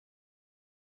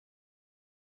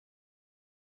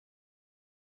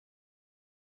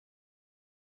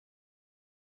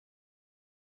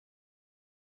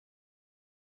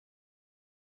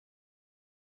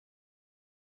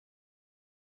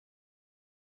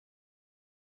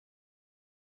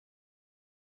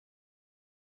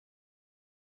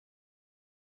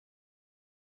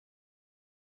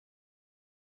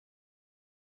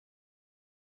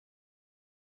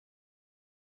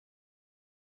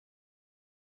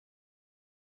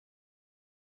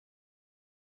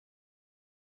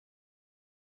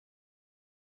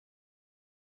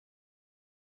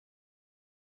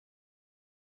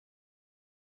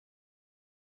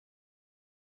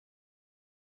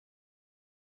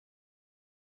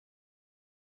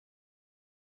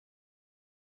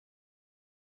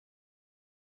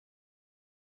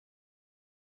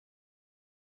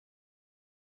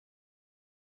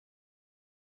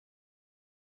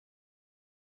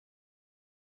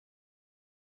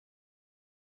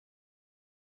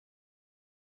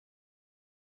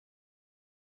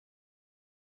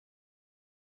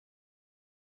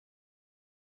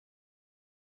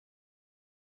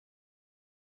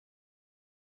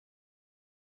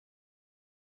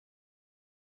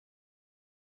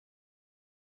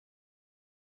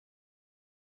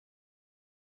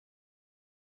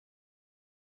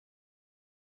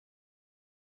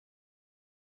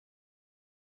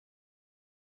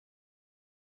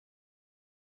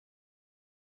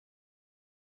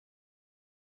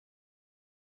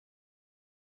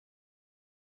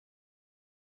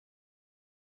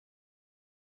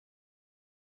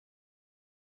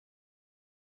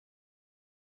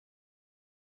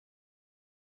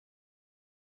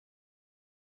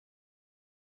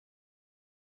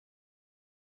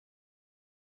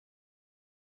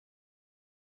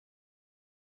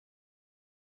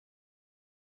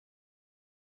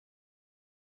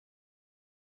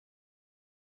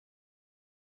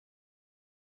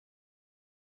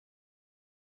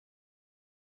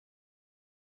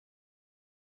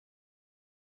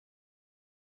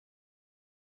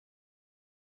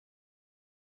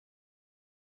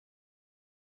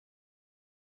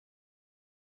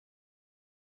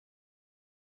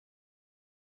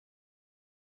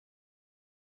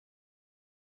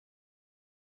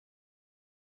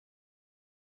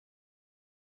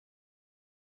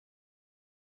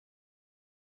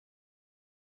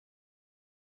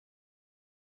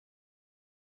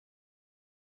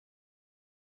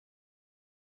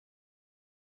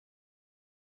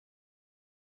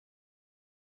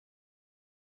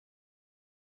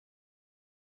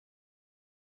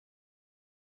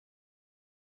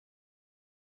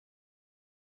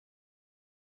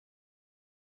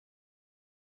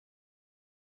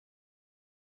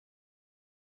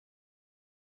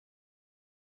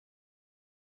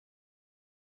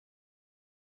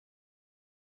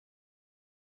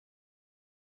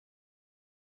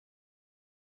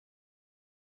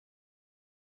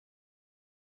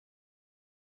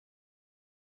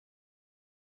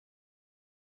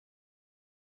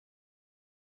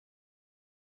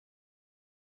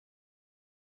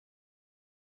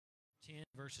10,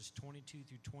 verses 22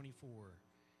 through 24.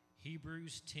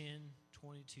 Hebrews 10,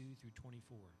 22 through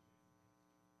 24.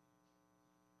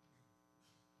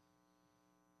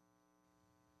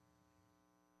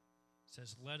 It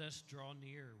says, "Let us draw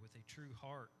near with a true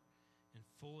heart and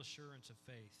full assurance of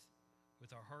faith,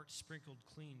 with our hearts sprinkled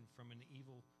clean from an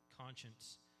evil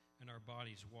conscience and our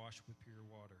bodies washed with pure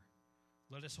water.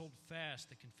 Let us hold fast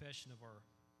the confession of our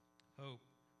hope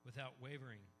without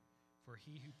wavering, for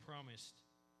he who promised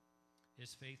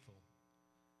is faithful.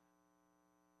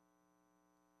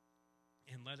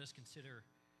 And let us consider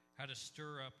how to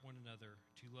stir up one another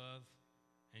to love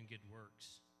and good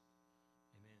works."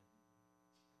 Amen.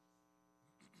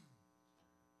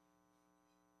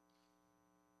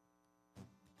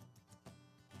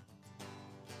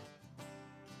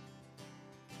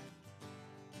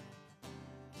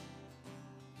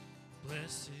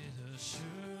 Blessed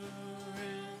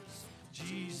assurance,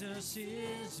 Jesus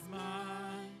is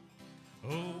mine.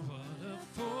 Oh, what a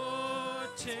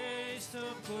foretaste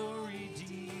of glory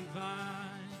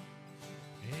divine,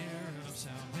 heir of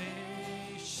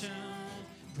salvation,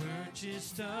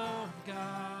 purchased of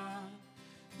God,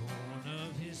 born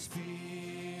of his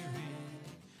Spirit,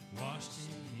 washed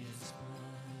in his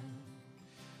blood.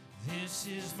 This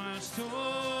is my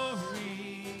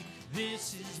story,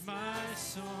 this is my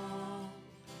song,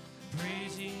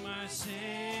 praising my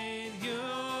Savior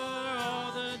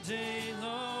all the day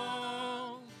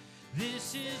long.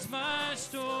 This is my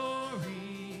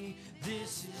story,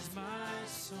 this is my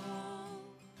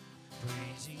song,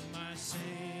 praising my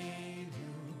Savior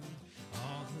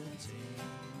all the day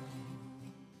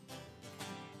long.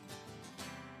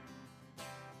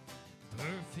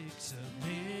 Perfect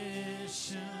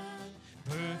submission,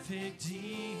 perfect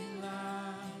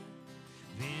delight,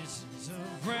 visions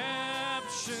of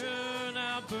rapture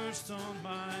now burst on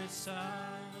my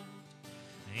sight.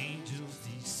 Angels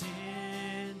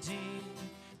descending,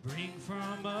 bring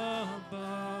from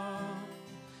above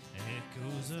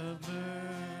echoes of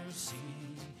mercy,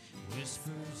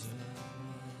 whispers of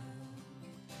love.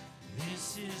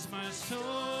 This is my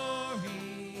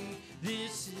story,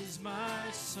 this is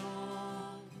my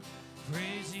song,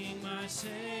 praising my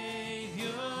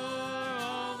Savior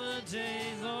all the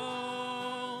day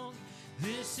long.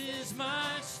 This is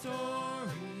my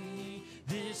story,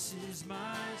 this is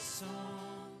my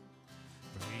song,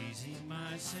 praising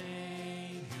my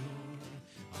Savior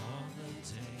all the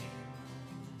day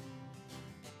long.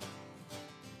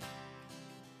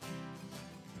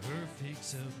 Perfect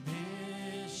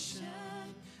submission,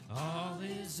 all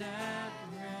is at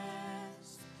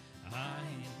rest. I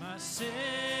am my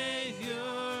Savior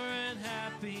and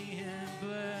happy and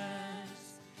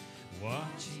blessed,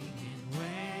 watching and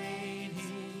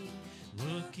waiting,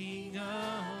 looking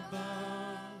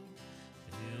above,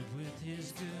 filled with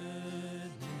his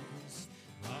goodness,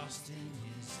 lost in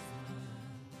his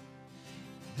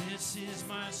love. This is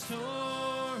my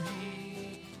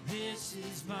story, this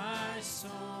is my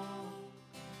song,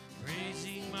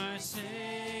 praising my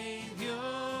Savior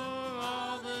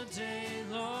all the day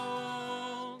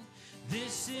long.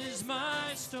 This is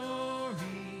my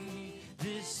story,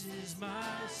 this is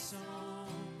my song,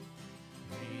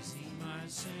 praising my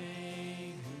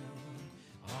Savior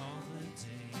all the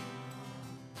day long.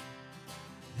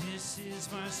 This is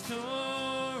my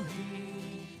story,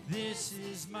 this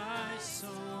is my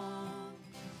song,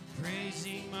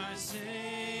 praising my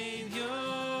Savior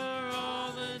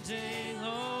all the day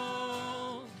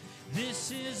long.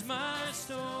 This is my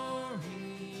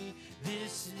story,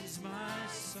 this is my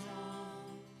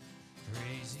song,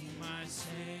 praising my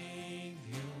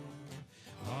Savior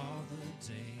all the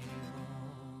day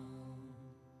long.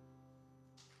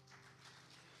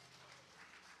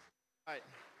 All right.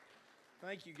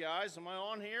 Thank you, guys. Am I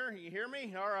on here? You hear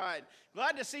me? All right.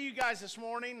 Glad to see you guys this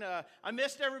morning. I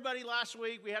missed everybody last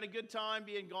week. We had a good time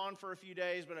being gone for a few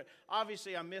days, but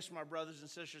obviously I missed my brothers and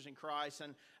sisters in Christ,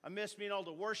 and I missed being able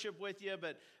to worship with you,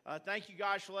 but thank you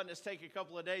guys for letting us take a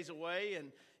couple of days away,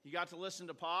 and you got to listen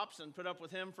to Pops and put up with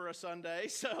him for a Sunday,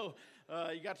 so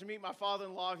you got to meet my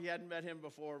father-in-law if you hadn't met him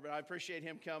before, but I appreciate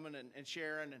him coming and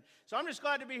sharing, and so I'm just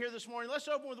glad to be here this morning. Let's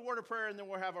open with a word of prayer, and then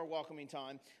we'll have our welcoming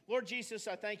time. Lord Jesus,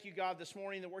 I thank you, God, this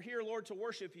morning that we're here, Lord, to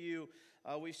worship you.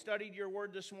 We've studied your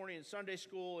word this morning in Sunday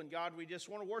school, and God, we just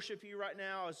want to worship you right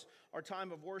now as our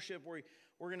time of worship. We're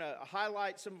going to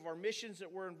highlight some of our missions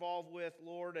that we're involved with,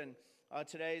 Lord, and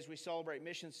today as we celebrate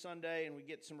Mission Sunday, and we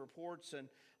get some reports and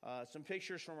some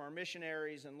pictures from our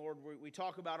missionaries, and Lord, we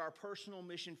talk about our personal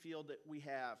mission field that we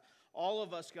have. All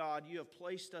of us, God, you have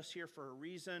placed us here for a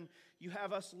reason. You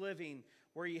have us living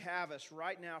where you have us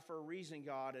right now for a reason,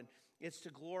 God, and it's to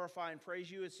glorify and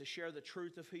praise you. It's to share the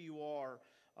truth of who you are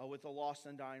with a lost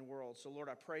and dying world. So, Lord,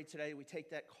 I pray today we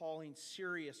take that calling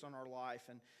serious on our life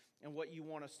and what you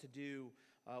want us to do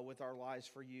with our lives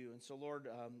for you. And so, Lord,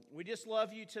 we just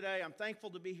love you today. I'm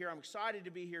thankful to be here. I'm excited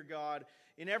to be here, God.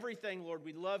 In everything, Lord,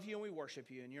 we love you and we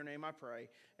worship you. In your name I pray.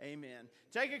 Amen.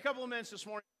 Take a couple of minutes this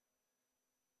morning.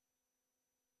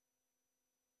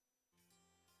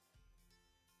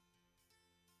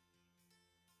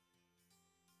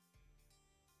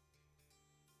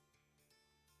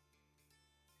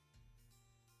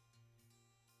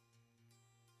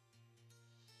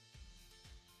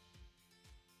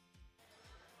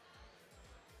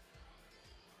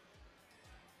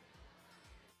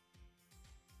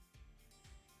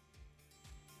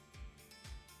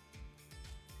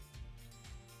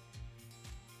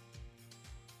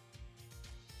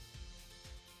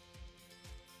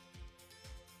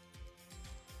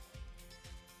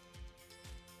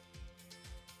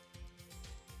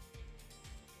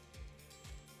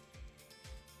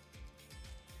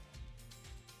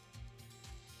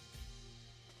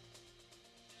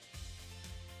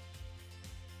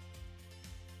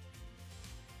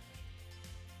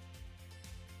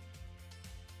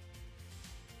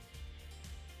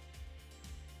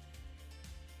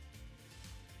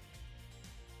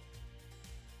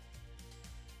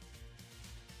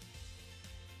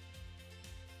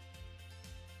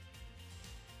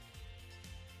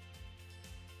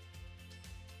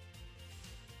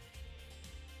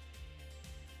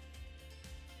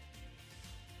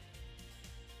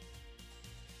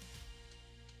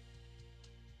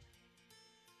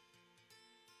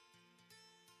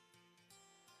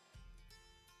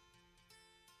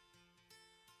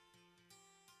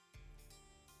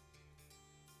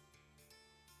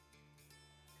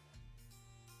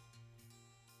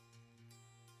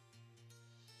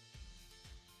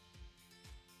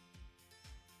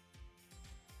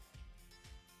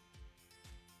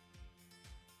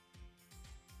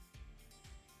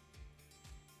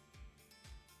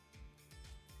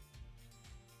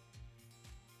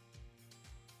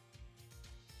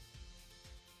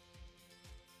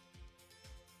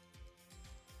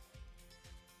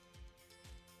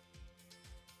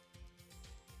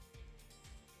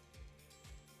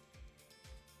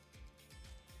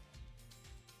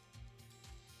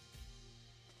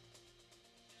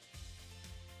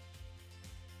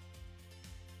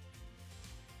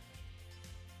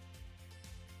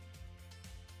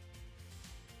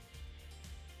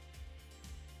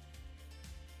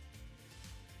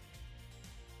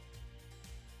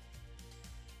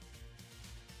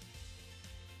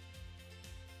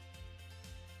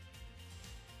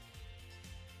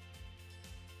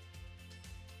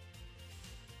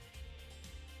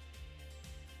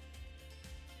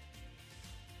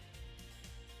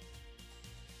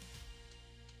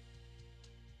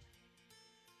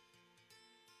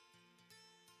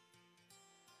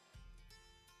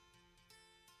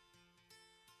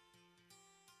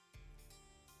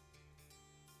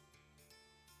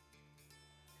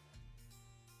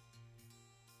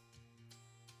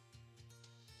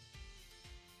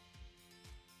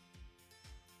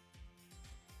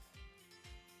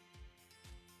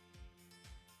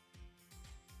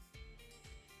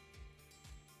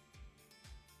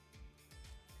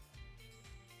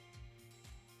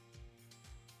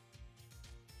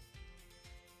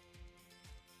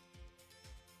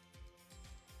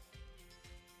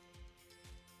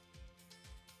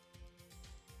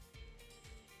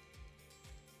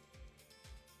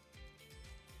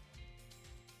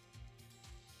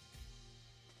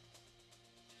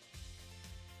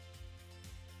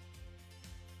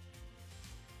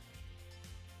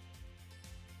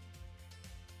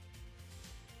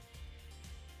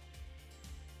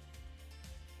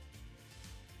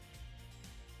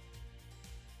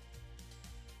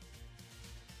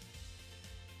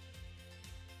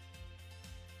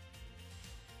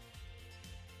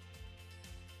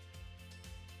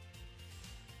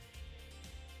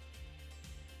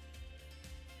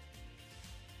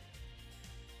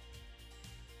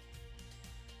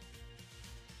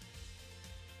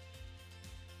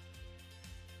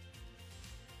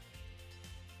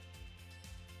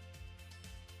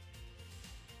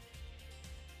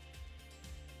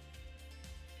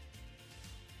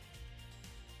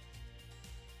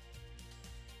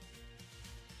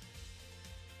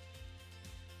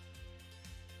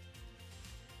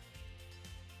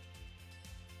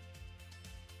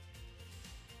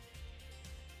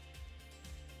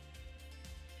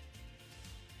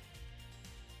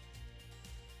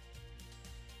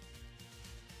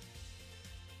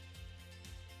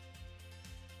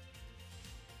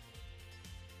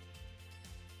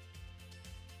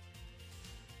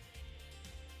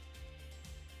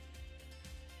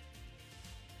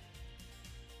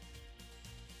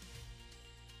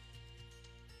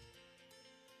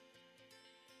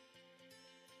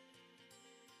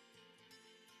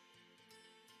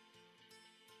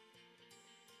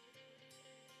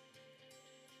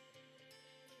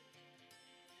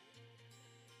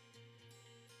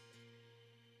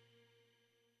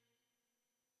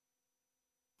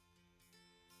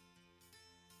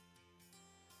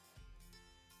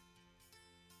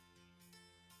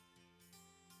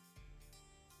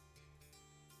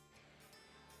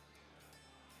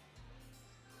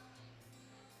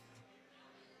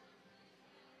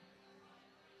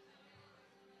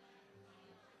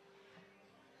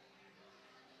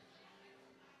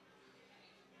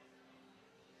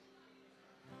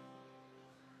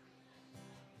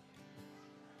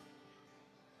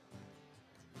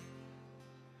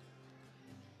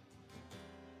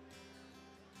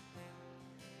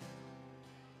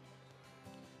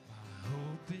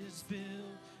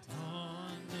 built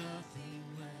on nothing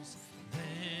less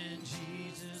than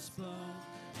Jesus' blood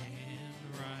and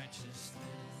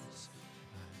righteousness.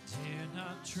 I dare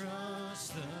not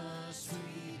trust the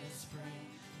sweetest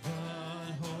frame,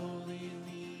 but wholly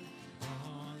lean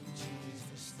on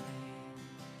Jesus' name.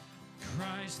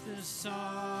 Christ the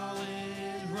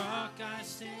solid rock I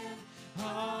stand,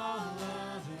 all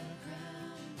other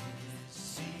ground is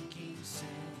sinking sand.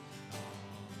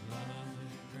 All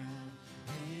other ground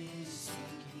is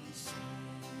sinking sand.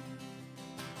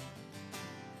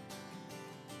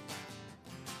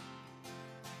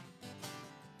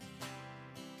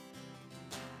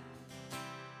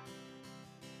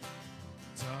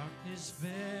 Darkness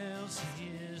veils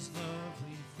his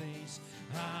lovely face,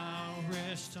 I'll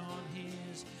rest on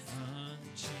his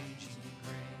unchanging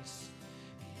grace.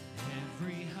 In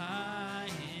every high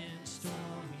and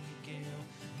stormy gale,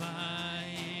 my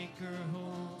anchor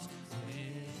holds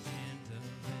within the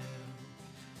veil.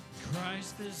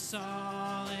 Christ the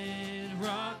solid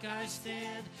rock I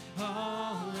stand,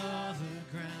 all other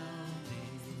ground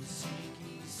is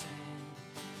sinking sand.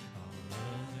 All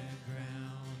other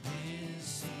ground is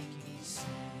sinking sand.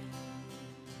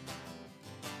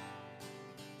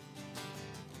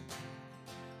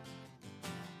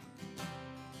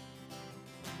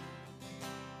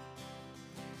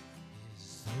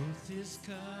 His oath, his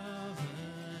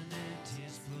covenant,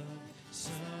 his blood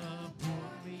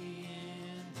support me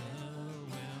in the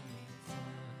whelming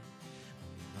flood.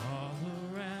 When all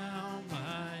around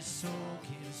my soul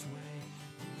gives way,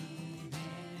 he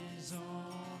is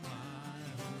all my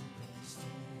hope and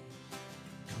stay.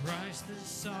 Christ the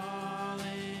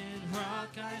solid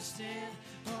rock I stand,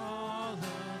 all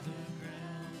other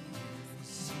ground is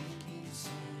sinking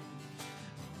sand.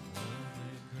 All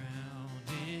other ground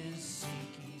is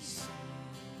sinking sand.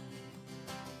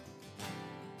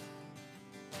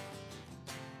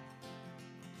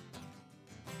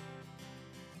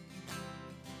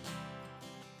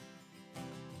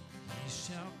 He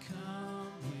shall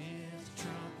come with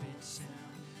trumpet sound.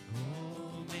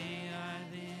 Oh, may I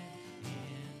then in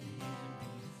him be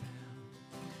found,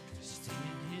 dressed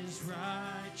in his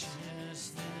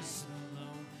righteousness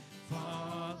alone,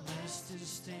 faultless to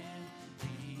stand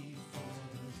before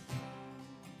the throne.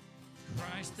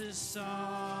 Christ the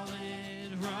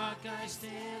solid rock I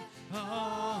stand,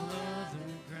 all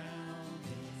other ground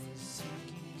is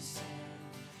sinking sand.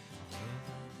 All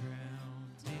other ground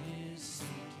is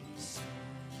sinking sand.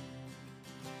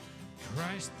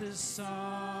 Christ the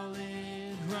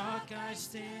solid rock I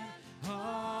stand,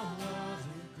 all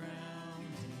other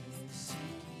ground is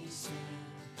sinking sand.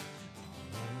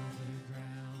 All other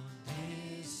ground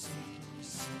is sinking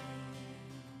sand.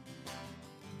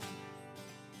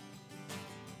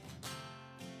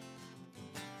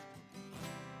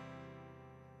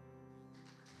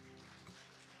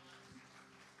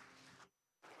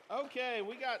 Okay,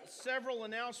 we got several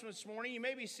announcements this morning. You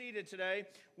may be seated today.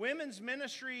 Women's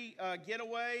Ministry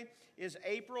Getaway is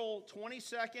April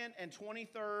 22nd and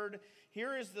 23rd.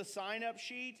 Here is the sign-up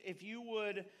sheet. If you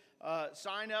would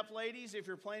sign up, ladies, if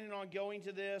you're planning on going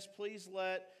to this, please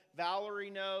let Valerie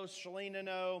know, Shalina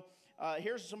know.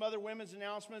 Here's some other women's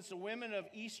announcements. The Women of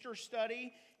Easter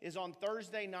Study is on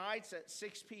Thursday nights at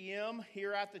 6 p.m.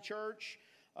 here at the church.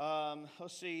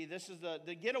 Let's see, this is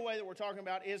the getaway that we're talking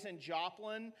about is in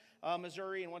Joplin,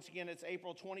 Missouri, and once again, it's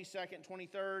April 22nd,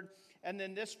 23rd. And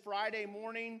then this Friday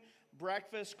morning,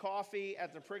 breakfast, coffee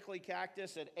at the Prickly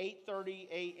Cactus at 8:30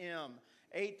 a.m.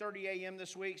 8:30 a.m.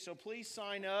 this week, so please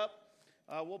sign up.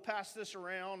 We'll pass this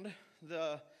around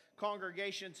the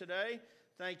congregation today.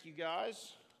 Thank you,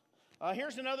 guys.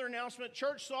 Here's another announcement.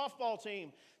 Church softball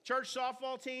team. Church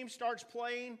softball team starts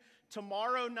playing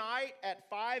tomorrow night at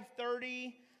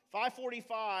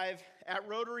 5:45 at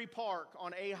Rotary Park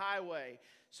on A Highway.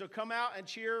 So come out and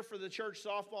cheer for the church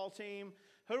softball team.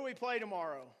 Who do we play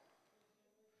tomorrow?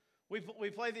 We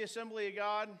play the Assembly of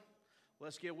God?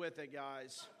 Let's get with it,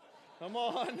 guys. Come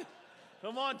on.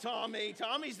 Come on, Tommy.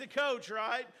 Tommy's the coach,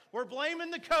 right? We're blaming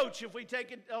the coach if we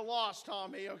take a loss,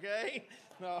 Tommy, okay?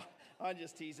 No, I'm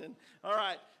just teasing. All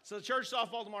right, so church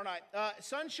softball tomorrow night.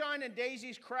 Sunshine and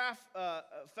Daisy's Craft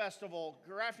Festival,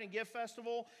 Craft and Gift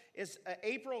Festival, is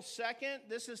April 2nd.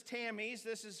 This is Tammy's.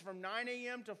 This is from 9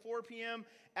 a.m. to 4 p.m.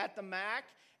 at the MAC,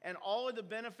 and all of the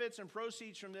benefits and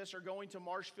proceeds from this are going to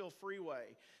Marshfield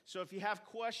Freeway. So if you have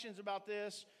questions about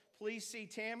this, please see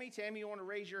Tammy. Tammy, you want to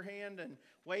raise your hand and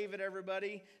wave at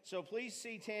everybody? So please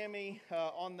see Tammy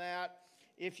on that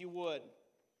if you would.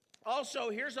 Also,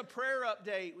 here's a prayer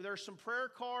update. There's some prayer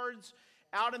cards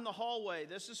out in the hallway.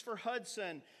 This is for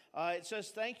Hudson. It says,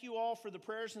 thank you all for the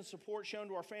prayers and support shown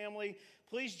to our family.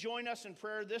 Please join us in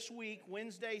prayer this week,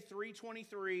 Wednesday,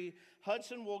 3/23.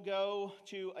 Hudson will go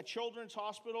to a children's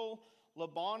hospital,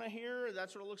 Labana here.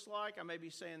 That's what it looks like. I may be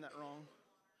saying that wrong.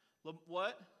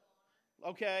 What?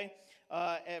 Okay.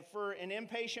 For an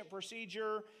inpatient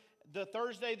procedure, the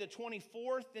Thursday, the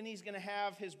 24th, then he's going to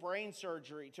have his brain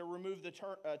surgery to remove the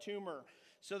tumor.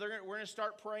 So we're going to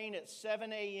start praying at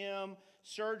 7 a.m.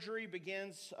 Surgery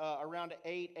begins around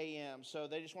 8 a.m. So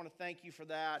they just want to thank you for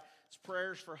that. It's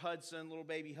prayers for Hudson, little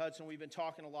baby Hudson. We've been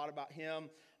talking a lot about him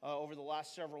over the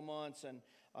last several months and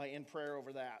in prayer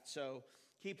over that. So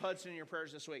keep Hudson in your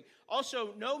prayers this week.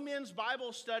 Also, no men's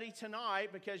Bible study tonight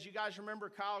because you guys remember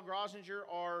Kyle Grosinger,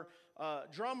 our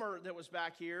drummer that was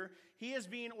back here. He is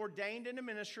being ordained into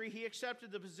ministry. He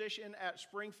accepted the position at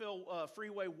Springfield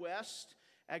Freeway West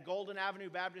at Golden Avenue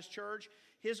Baptist Church.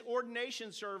 His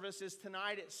ordination service is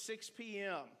tonight at 6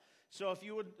 p.m. So if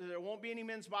you would, there won't be any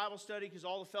men's Bible study because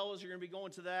all the fellows are going to be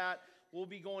going to that. We'll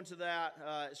be going to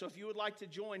that. So if you would like to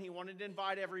join, he wanted to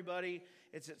invite everybody.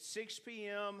 It's at 6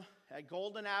 p.m. at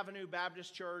Golden Avenue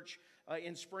Baptist Church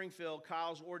in Springfield.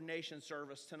 Kyle's ordination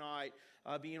service tonight,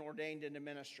 being ordained into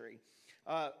ministry.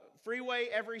 Freeway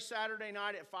every Saturday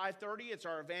night at 5:30. It's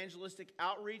our evangelistic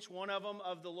outreach, one of them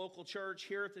of the local church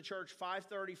here at the church,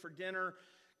 5:30 for dinner.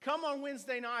 Come on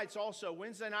Wednesday nights also.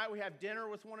 Wednesday night we have dinner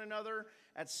with one another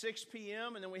at 6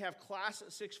 p.m. and then we have class at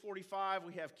 6:45.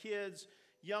 We have kids,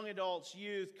 young adults,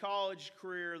 youth, college,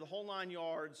 career, the whole 9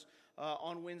 yards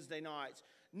on Wednesday nights.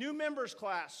 New members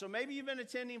class. So maybe you've been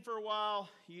attending for a while.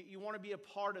 You want to be a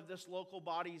part of this local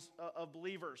body of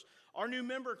believers. Our new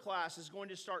member class is going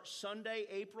to start Sunday,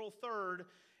 April 3rd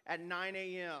at 9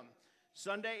 a.m.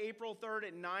 Sunday, April 3rd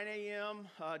at 9 a.m.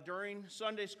 During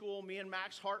Sunday school, me and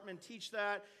Max Hartman teach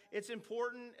that. It's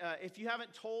important. If you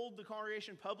haven't told the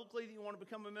congregation publicly that you want to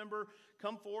become a member,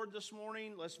 come forward this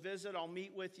morning. Let's visit. I'll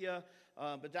meet with you.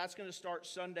 But that's going to start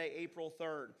Sunday, April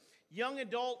 3rd. Young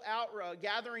adult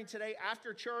gathering today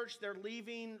after church. They're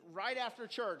leaving right after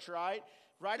church, right?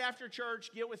 Right after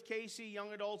church, get with Casey,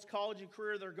 young adults, college and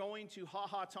career. They're going to Ha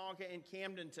Ha Tonka in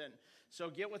Camdenton. So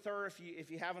get with her if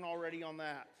you haven't already on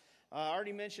that. I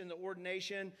already mentioned the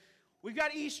ordination. We've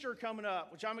got Easter coming up,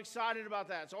 which I'm excited about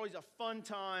that. It's always a fun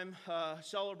time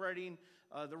celebrating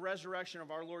the resurrection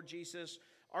of our Lord Jesus.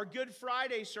 Our Good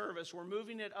Friday service, we're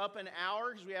moving it up an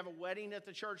hour because we have a wedding at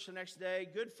the church the next day.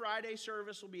 Good Friday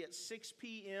service will be at 6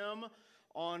 p.m.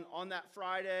 on that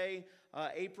Friday,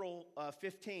 April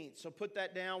 15th. So put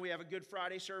that down. We have a Good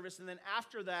Friday service. And then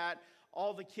after that,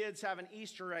 all the kids have an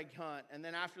Easter egg hunt. And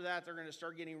then after that, they're going to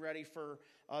start getting ready for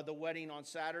the wedding on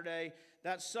Saturday.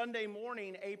 That Sunday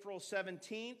morning, April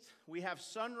 17th, we have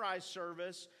sunrise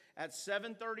service at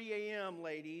 7:30 a.m.,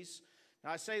 ladies.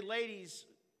 Now, I say ladies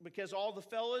because all the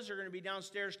fellas are going to be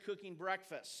downstairs cooking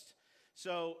breakfast.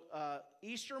 So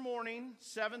Easter morning,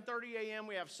 7:30 a.m.,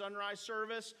 we have sunrise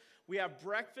service. We have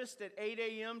breakfast at 8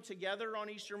 a.m. together on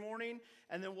Easter morning,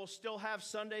 and then we'll still have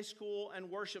Sunday school and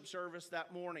worship service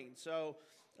that morning. So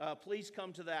please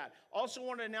come to that. Also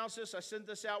want to announce this. I sent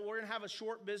this out. We're going to have a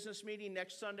short business meeting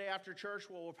next Sunday after church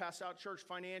where we'll pass out church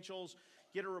financials,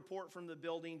 get a report from the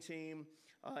building team,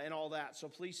 and all that. So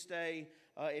please stay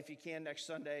if you can next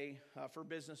Sunday for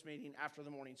business meeting after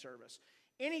the morning service.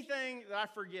 Anything that I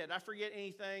forget? Did I forget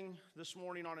anything this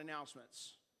morning on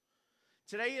announcements?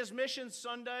 Today is Mission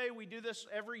Sunday. We do this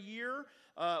every year.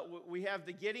 We have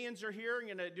the Gideons are here. I'm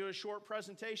going to do a short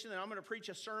presentation, and I'm going to preach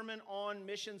a sermon on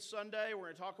Mission Sunday. We're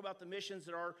going to talk about the missions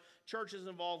that our church is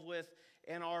involved with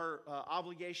and our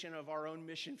obligation of our own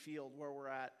mission field where we're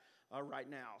at right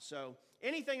now. So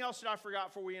anything else that I forgot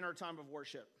before we enter our time of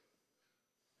worship?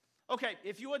 Okay,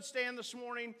 if you would stand this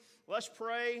morning, let's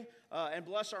pray and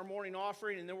bless our morning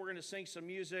offering, and then we're going to sing some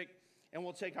music, and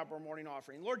we'll take up our morning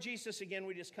offering. Lord Jesus, again,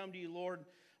 we just come to you, Lord,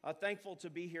 thankful to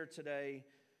be here today,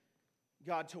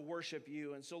 God, to worship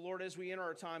you. And so, Lord, as we enter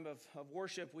our time of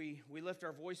worship, we lift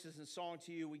our voices in song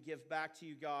to you. We give back to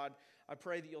you, God. I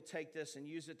pray that you'll take this and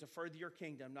use it to further your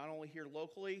kingdom, not only here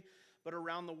locally, but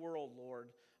around the world, Lord,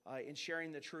 in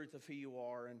sharing the truth of who you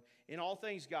are. And in all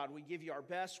things, God, we give you our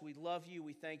best. We love you.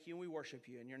 We thank you, and we worship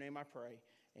you. In your name I pray.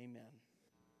 Amen.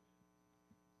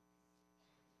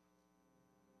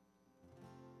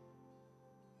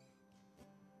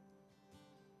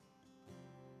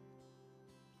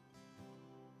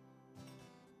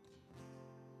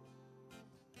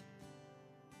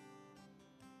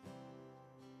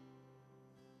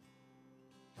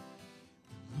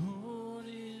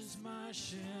 My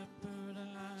shepherd,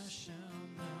 I shall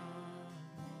not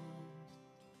want.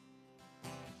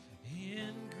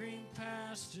 In green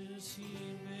pastures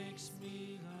he makes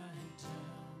me lie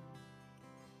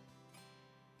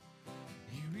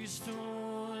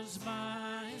restores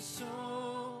my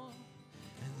soul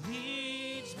and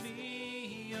leads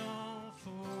me on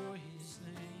for his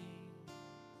name,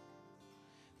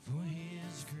 for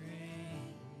his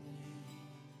great name.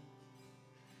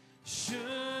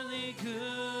 Surely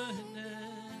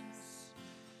goodness,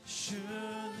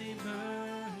 surely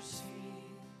mercy,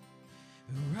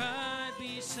 right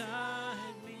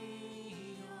beside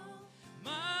me all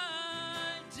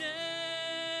my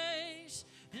days,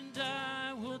 and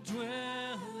I will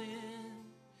dwell in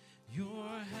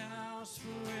your house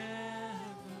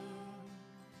forever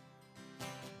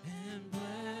and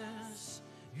bless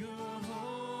your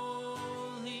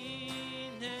holy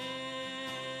name.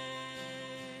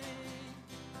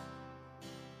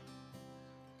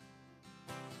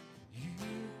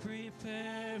 You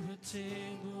prepare a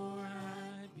table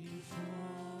right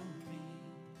before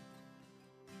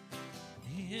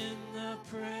me in the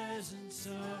presence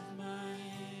of my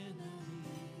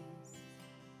enemies.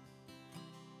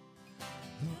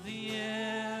 Though the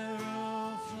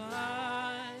arrow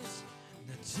flies,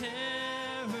 the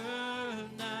terror of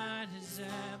night is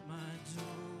at my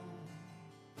door,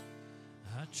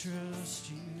 I trust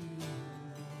you.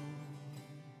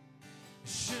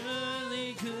 Surely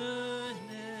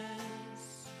goodness,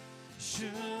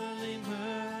 surely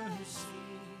mercy,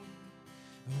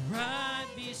 right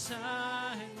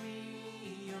beside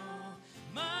me all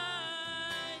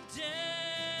my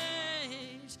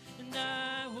days, and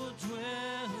I will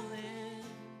dwell in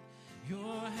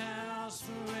your house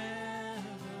forever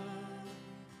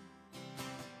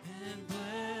and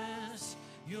bless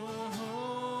your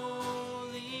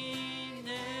holy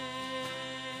name.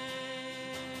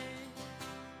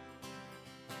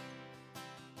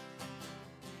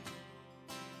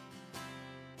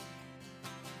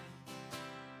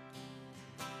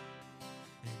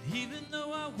 And even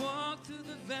though I walk through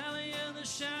the valley of the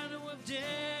shadow of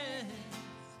death,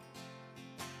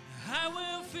 I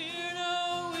will fear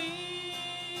no evil.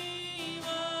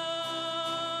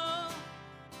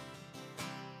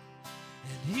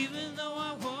 And even though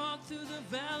I walk through the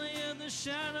valley of the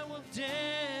shadow of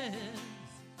death,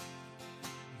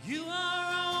 you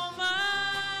are on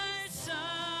my side.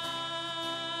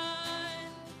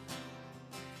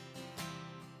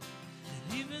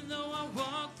 And even though I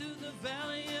walk through the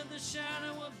valley of the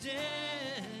shadow of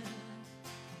death,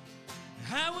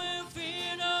 I will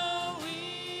fear no evil.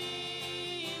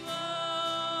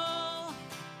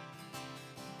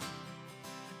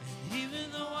 And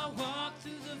even though I walk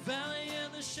through the valley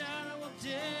of the shadow of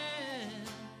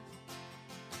death,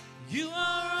 you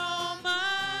are on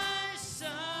my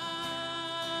side.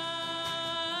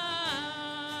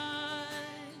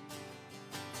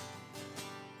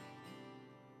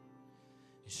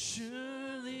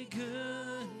 Surely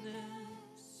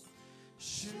goodness,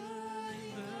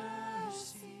 surely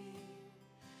mercy,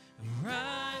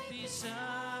 right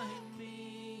beside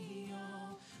me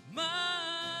all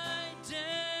my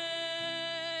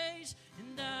days,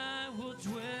 and I will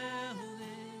dwell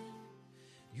in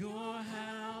your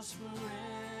house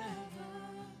forever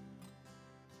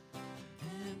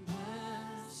and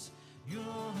bless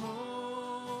your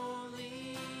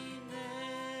holy name.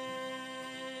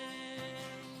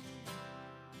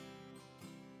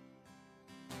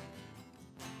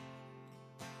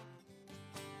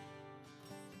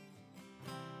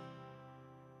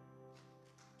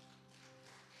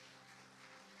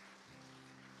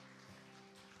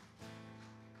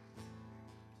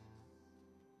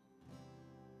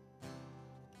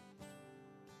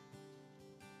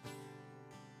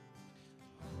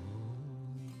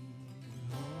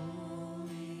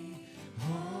 Holy,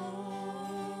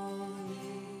 holy,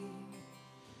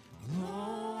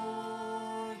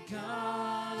 Lord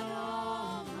God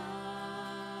Almighty.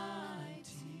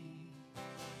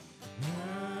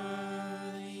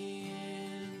 Early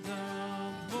in the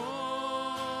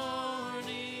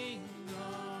morning,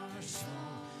 our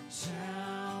song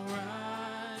shall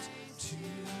rise to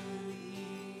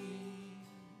thee.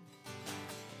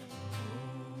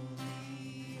 Holy,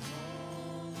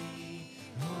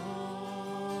 holy,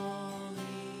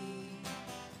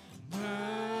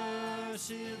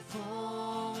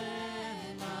 merciful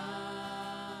and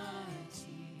mighty,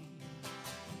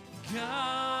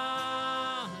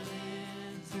 God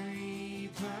in three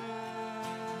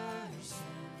persons,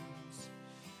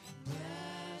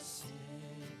 blessed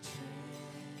Trinity.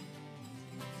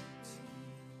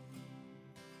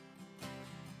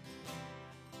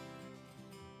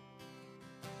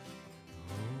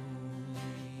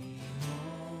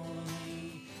 Holy,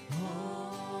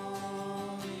 holy,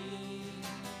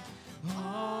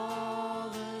 holy,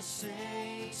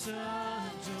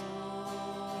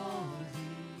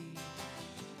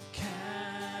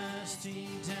 casting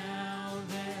down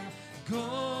their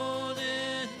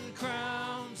golden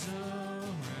crowns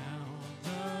around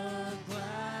the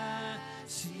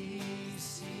glassy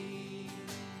sea.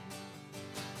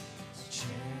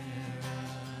 Cherubim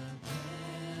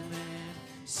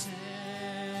and seraphim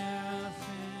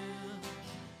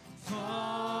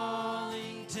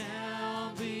falling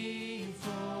down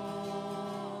before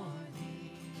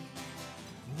thee.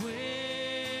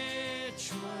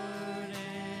 Which word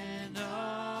and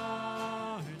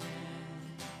art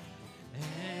and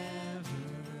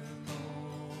evermore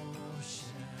shall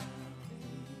be.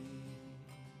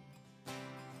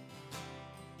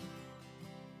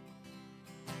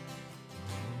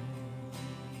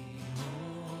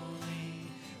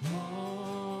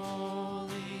 Holy,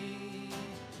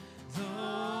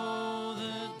 though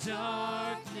the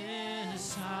darkness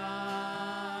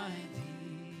hide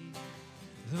thee,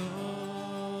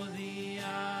 though the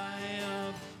eye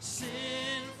of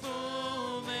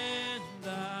sinful man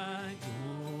thy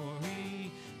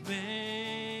glory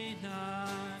may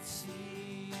not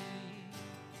see.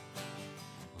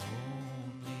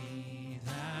 Only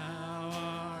thou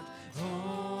art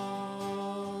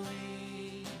holy,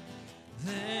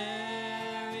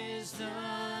 there is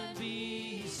none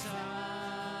beside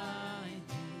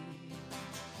thee,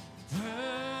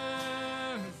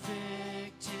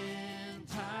 perfect in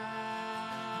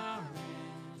power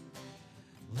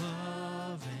and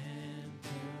love and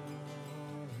purity.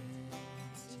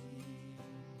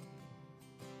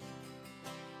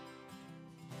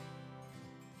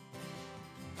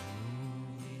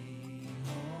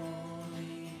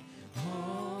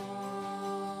 Holy,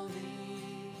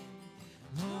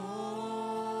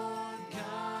 Lord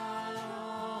God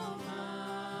Almighty,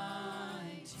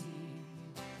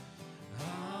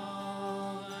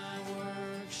 all thy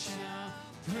works shall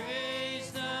praise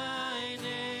thy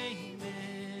name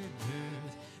in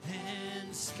earth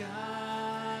and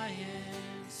sky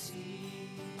and sea.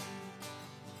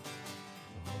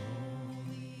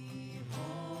 Holy,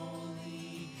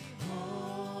 holy,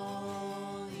 holy,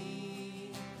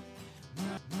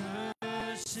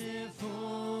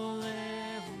 merciful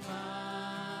and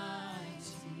mighty,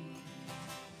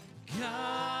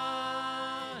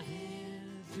 God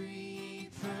in three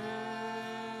persons,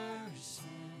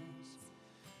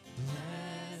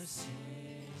 blessed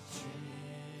Trinity.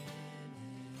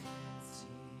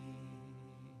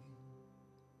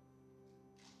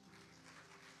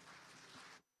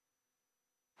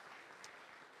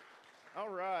 All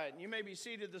right, you may be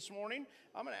seated this morning.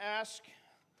 I'm going to ask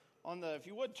if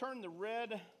you would turn the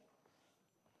red.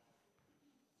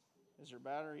 Is there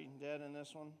battery dead in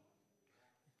this one?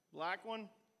 Black one?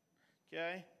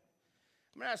 Okay.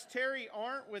 I'm going to ask Terry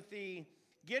Arndt with the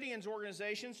Gideon's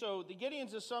organization. So the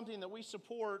Gideon's is something that we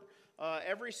support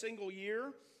every single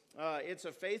year. It's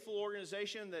a faithful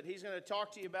organization that he's going to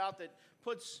talk to you about that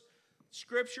puts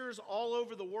scriptures all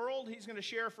over the world. He's going to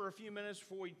share for a few minutes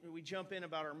before we jump in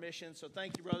about our mission. So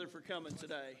thank you, brother, for coming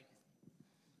today.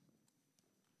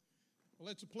 Well,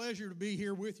 it's a pleasure to be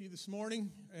here with you this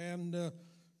morning. And as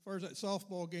far as that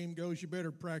softball game goes, you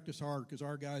better practice hard because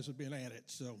our guys have been at it.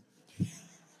 So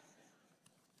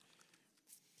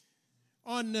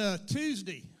on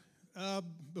Tuesday,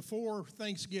 before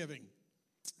Thanksgiving,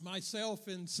 myself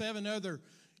and 7 other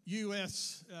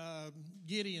U.S.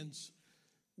 Gideons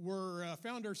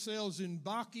found ourselves in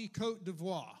Baki, Cote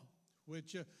d'Ivoire,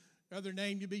 which other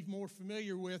name you'd be more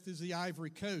familiar with is the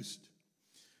Ivory Coast.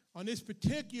 On this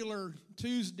particular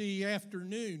Tuesday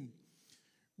afternoon,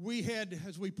 we had,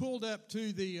 as we pulled up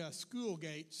to the school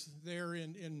gates there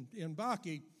in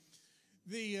Baki,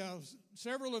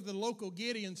 several of the local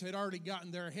Gideons had already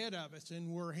gotten there ahead of us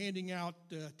and were handing out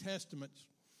testaments.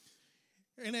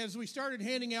 And as we started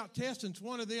handing out testaments,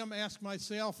 one of them asked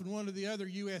myself and one of the other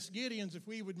U.S. Gideons if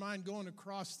we would mind going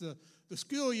across the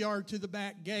schoolyard to the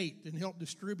back gate and help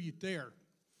distribute there.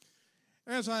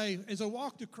 As I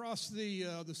walked across the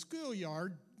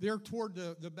schoolyard there toward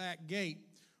the back gate,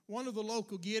 one of the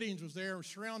local Gideons was there,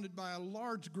 surrounded by a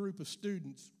large group of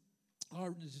students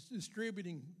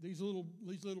distributing these little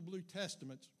blue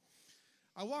testaments.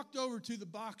 I walked over to the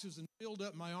boxes and filled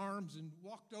up my arms and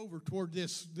walked over toward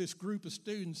this group of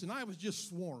students, and I was just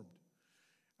swarmed.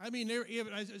 I mean,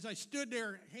 as I stood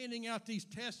there handing out these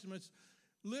testaments,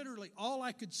 literally all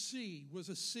I could see was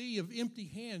a sea of empty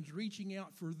hands reaching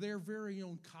out for their very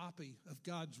own copy of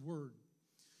God's Word.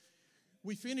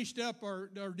 We finished up our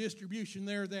distribution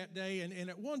there that day, and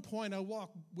at one point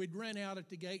we'd ran out at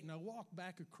the gate, and I walked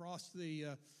back across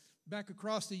the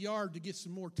yard to get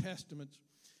some more testaments.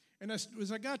 And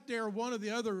as I got there, one of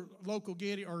the other local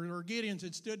Gideons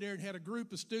had stood there and had a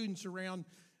group of students around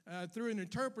through an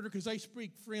interpreter, because they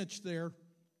speak French there,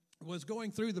 was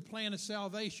going through the plan of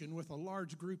salvation with a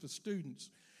large group of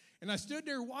students. And I stood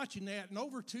there watching that, and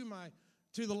over to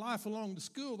the Life Along the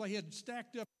School, they had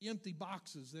stacked up empty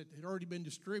boxes that had already been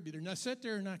distributed. And I sat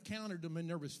there and I counted them, and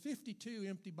there was 52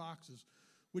 empty boxes,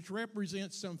 which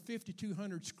represents some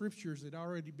 5,200 scriptures that had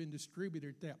already been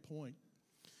distributed at that point.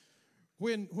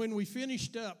 When we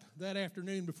finished up that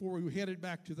afternoon before we headed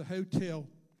back to the hotel,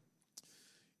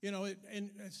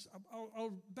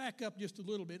 I'll back up just a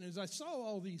little bit. And as I saw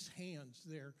all these hands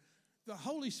there, the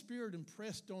Holy Spirit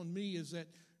impressed on me is that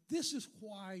this is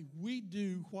why we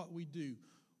do what we do,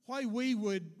 why we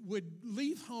would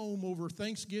leave home over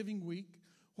Thanksgiving week,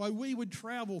 why we would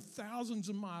travel thousands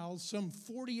of miles, some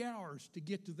 40 hours to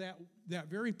get to that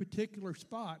very particular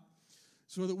spot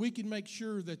so that we can make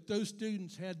sure that those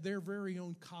students had their very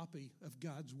own copy of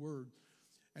God's Word.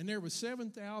 And there was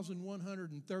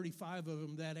 7,135 of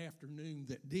them that afternoon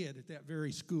that did at that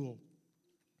very school.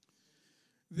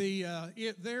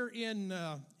 There in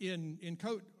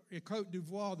Côte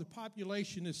d'Ivoire, the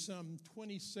population is some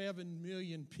 27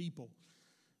 million people.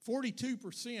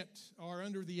 42% are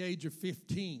under the age of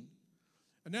 15.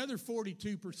 Another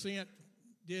 42%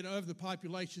 of the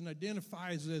population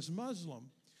identifies as Muslim.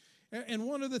 And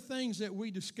one of the things that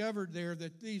we discovered there,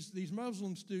 that these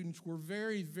Muslim students were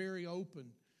very, very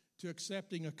open to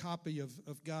accepting a copy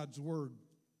of God's Word.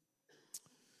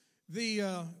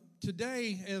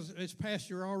 Today, as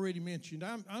Pastor already mentioned,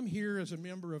 I'm here as a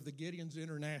member of the Gideons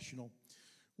International.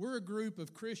 We're a group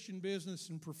of Christian business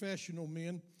and professional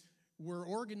men. We're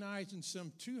organized in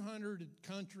some 200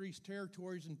 countries,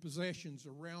 territories, and possessions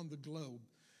around the globe.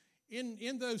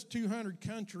 In those 200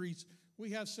 countries,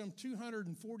 we have some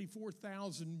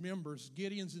 244,000 members,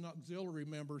 Gideons and auxiliary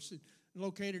members,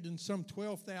 located in some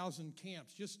 12,000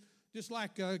 camps, just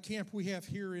like a camp we have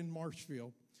here in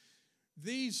Marshville.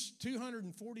 These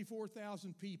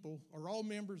 244,000 people are all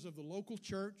members of the local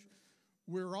church.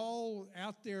 We're all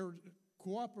out there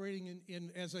cooperating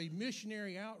in as a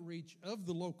missionary outreach of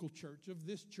the local church, of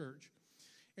this church.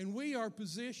 And we are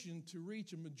positioned to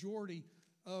reach a majority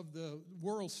of the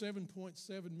world's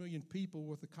 7.7 million people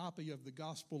with a copy of the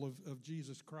gospel of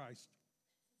Jesus Christ.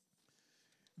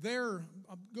 There,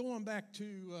 going back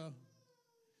to,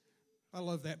 I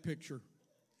love that picture.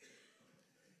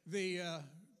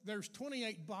 There's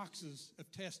 28 boxes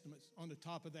of testaments on the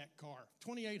top of that car,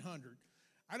 2,800.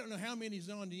 I don't know how many's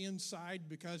on the inside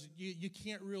because you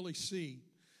can't really see.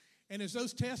 And as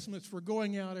those testaments were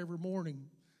going out every morning,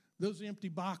 those empty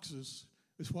boxes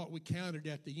is what we counted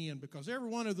at the end, because every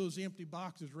one of those empty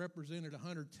boxes represented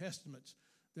 100 testaments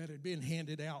that had been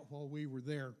handed out while we were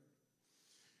there.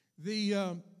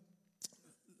 The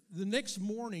next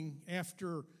morning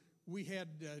after we had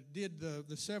did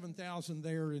the 7,000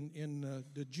 there in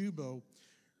the Jubo,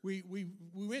 we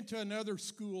went to another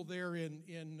school there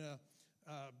in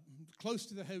close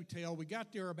to the hotel. We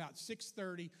got there about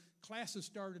 6:30. Classes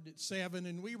started at 7,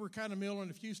 and we were kind of milling.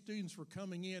 A few students were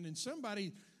coming in, and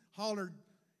somebody hollered,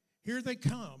 "Here they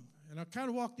come." And I kind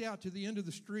of walked out to the end of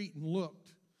the street and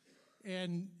looked,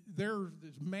 and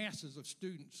there's masses of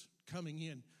students coming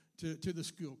in to the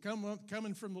school,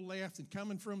 coming from the left and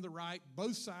coming from the right,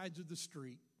 both sides of the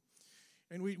street.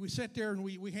 And we sat there and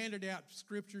we handed out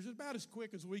scriptures about as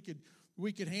quick as we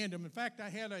could hand them. In fact, I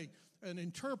had an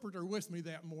interpreter with me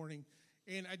that morning,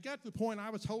 and I got to the point I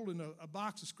was holding a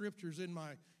box of scriptures in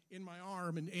my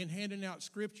arm and handing out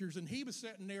scriptures, and he was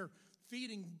sitting there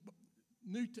feeding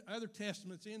other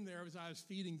testaments in there as I was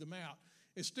feeding them out.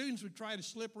 As students would try to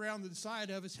slip around to the side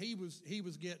of us, he was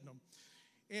getting them.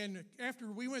 And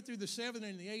after we went through the 7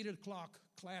 and the 8 o'clock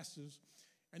classes,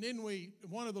 and then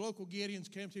one of the local Gideons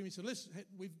came to me and said, "Listen,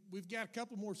 we've got a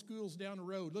couple more schools down the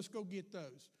road. Let's go get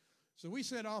those." So we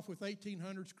set off with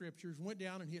 1,800 scriptures, went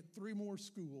down and hit 3 more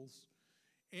schools,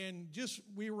 and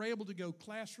we were able to go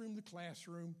classroom to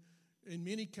classroom. In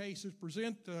many cases,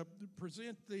 present the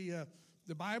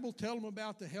Bible, tell them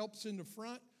about the helps in the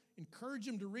front, encourage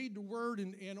them to read the Word,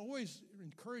 and always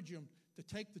encourage them to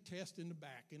take the test in the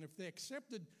back. And if they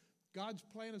accepted God's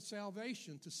plan of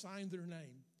salvation, to sign their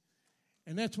name.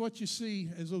 And that's what you see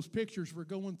as those pictures were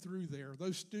going through there.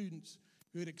 Those students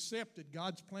who had accepted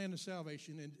God's plan of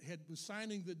salvation and was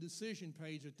signing the decision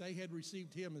page that they had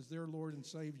received Him as their Lord and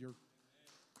Savior.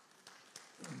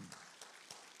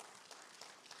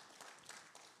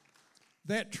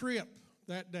 That trip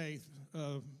that day,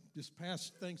 this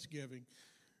past Thanksgiving,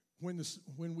 when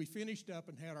we finished up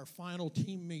and had our final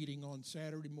team meeting on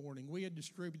Saturday morning, we had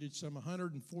distributed some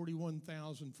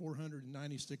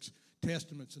 141,496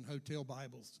 testaments and hotel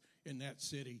Bibles in that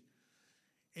city.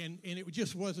 And it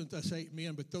just wasn't us 8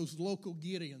 men, but those local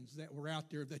Gideons that were out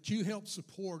there that you helped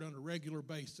support on a regular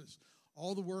basis.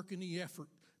 All the work and the effort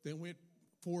that went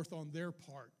forth on their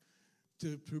part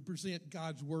to present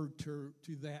God's word to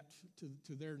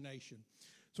their nation.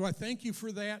 So I thank you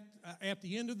for that. At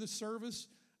the end of the service,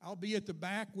 I'll be at the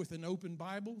back with an open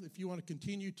Bible. If you want to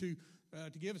continue to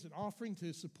give us an offering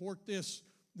to support the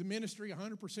ministry,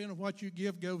 100% of what you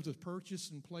give goes to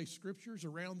purchase and place scriptures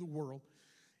around the world.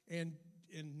 And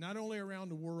not only around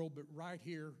the world, but right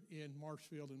here in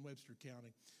Marshfield and Webster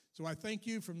County. So I thank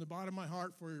you from the bottom of my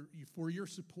heart for your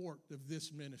support of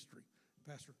this ministry.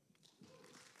 Pastor.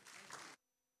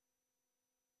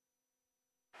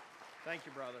 Thank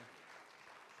you, brother.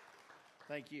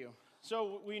 Thank you.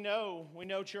 So we know,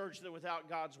 church, that without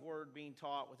God's word being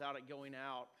taught, without it going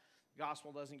out, the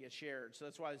gospel doesn't get shared. So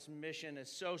that's why this mission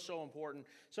is so, so important.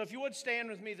 So if you would stand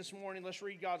with me this morning, let's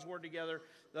read God's word together.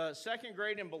 The second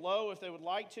grade and below, if they would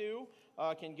like to,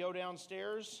 can go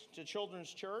downstairs to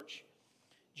Children's Church.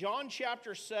 John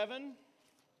chapter 7,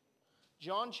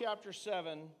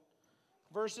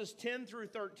 verses 10 through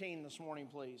 13 this morning,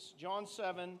 please. John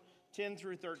 7, 10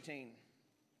 through 13.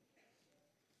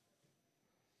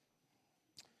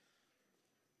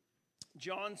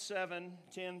 John 7,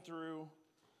 10 through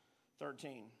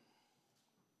 13.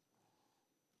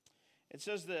 It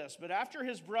says this, "But after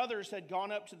his brothers had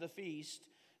gone up to the feast,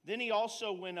 then he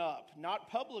also went up, not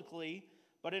publicly,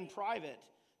 but in private.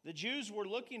 The Jews were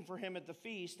looking for him at the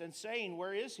feast and saying,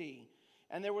 'Where is he?'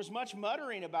 And there was much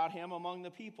muttering about him among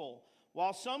the people.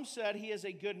 While some said, 'He is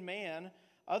a good man,'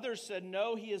 others said,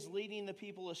 'No, he is leading the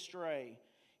people astray.'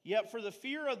 Yet for the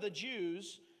fear of the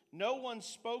Jews, no one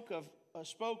spoke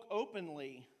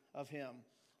openly of him."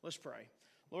 Let's pray.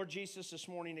 Lord Jesus, this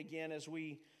morning again, as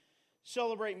we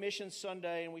celebrate Missions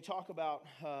Sunday and we talk about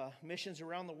missions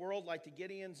around the world like the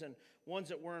Gideons and ones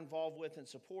that we're involved with and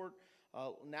support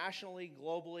nationally,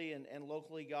 globally, and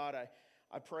locally, God,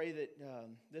 I pray that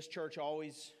this church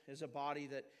always is a body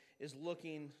that is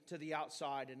looking to the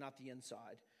outside and not the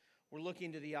inside. We're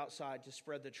looking to the outside to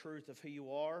spread the truth of who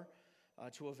you are,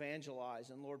 to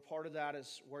evangelize. And Lord, part of that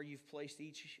is where you've placed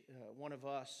each one of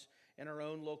us in our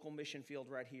own local mission field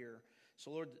right here. So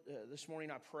Lord, this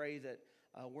morning I pray that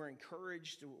we're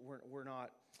encouraged. We're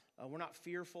not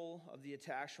fearful of the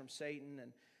attacks from Satan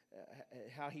and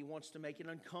how he wants to make it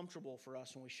uncomfortable for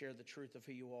us when we share the truth of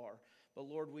who you are. But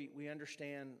Lord, we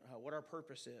understand what our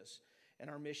purpose is. And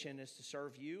our mission is to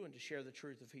serve you and to share the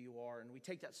truth of who you are. And we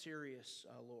take that serious,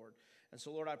 Lord. And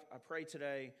so, Lord, I pray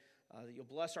today that you'll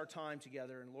bless our time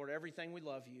together. And, Lord, everything we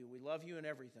love you. We love you in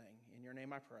everything. In your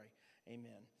name I pray.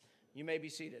 Amen. You may be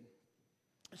seated.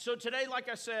 So today, like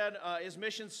I said, is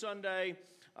Mission Sunday.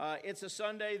 It's a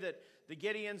Sunday that the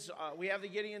Gideons, we have the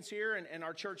Gideons here, and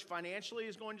our church financially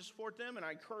is going to support them. And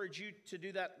I encourage you to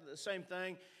do that, the same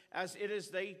thing, as it is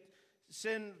they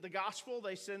send the gospel.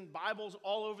 They send Bibles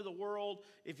all over the world.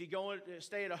 If you go and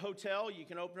stay at a hotel, you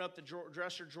can open up the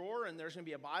dresser drawer, and there's going to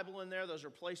be a Bible in there. Those are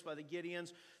placed by the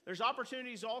Gideons. There's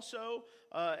opportunities also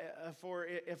for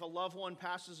if a loved one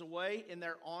passes away in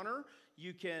their honor,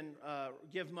 you can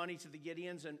give money to the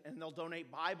Gideons, and they'll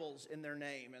donate Bibles in their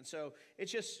name. And so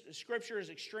it's just, Scripture is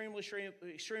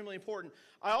extremely important.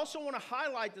 I also want to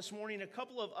highlight this morning a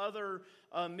couple of other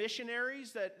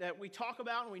missionaries that we talk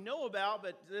about and we know about,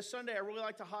 but this Sunday I really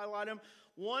like to highlight them.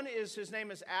 One is, his name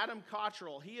is Adam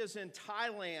Cottrell. He is in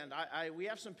Thailand. We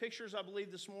have some pictures, I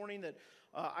believe, this morning that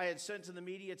I had sent to the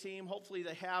media team. Hopefully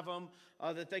they have them,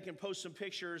 that they can post some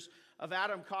pictures of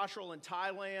Adam Cottrell in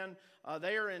Thailand.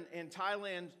 They are in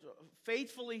Thailand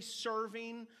faithfully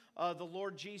serving the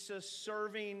Lord Jesus,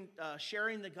 serving,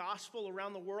 sharing the gospel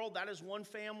around the world. That is one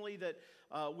family that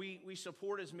we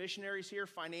support as missionaries here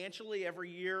financially every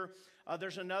year.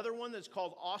 There's another one that's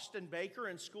called Austin Baker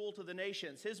and School to the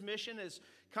Nations. His mission is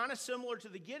kind of similar to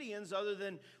the Gideons, other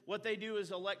than what they do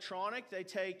is electronic. They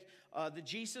take the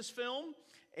Jesus film,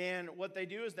 and what they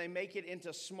do is they make it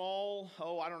into small,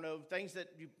 things that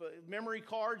memory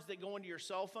cards that go into your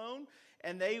cell phone,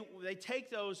 and they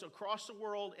take those across the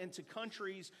world into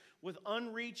countries with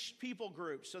unreached people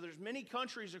groups. So there's many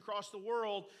countries across the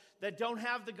world that don't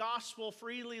have the gospel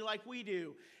freely like we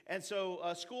do. And so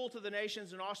School to the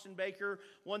Nations and Austin Baker,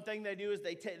 one thing they do is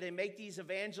they make these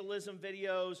evangelism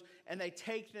videos, and they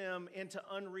take them into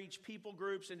unreached people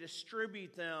groups and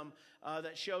distribute them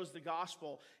that shows the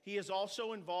gospel. He is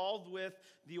also involved with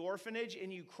the orphanage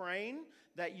in Ukraine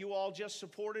that you all just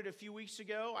supported a few weeks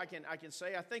ago. I can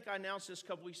say, I think I announced this a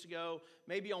couple weeks ago,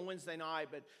 maybe on Wednesday night,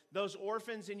 but those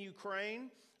orphans in Ukraine,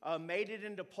 made it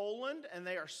into Poland, and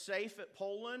they are safe at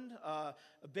Poland, a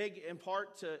big in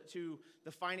part to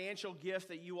the financial gift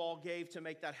that you all gave to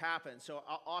make that happen. So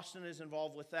Austin is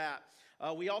involved with that.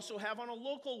 We also have on a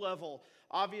local level,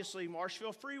 obviously,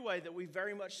 Marshville Freeway that we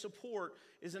very much support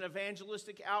is an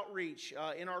evangelistic outreach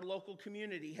in our local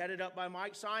community, headed up by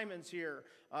Mike Simons here.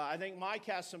 I think Mike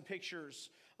has some pictures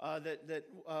that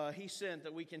he sent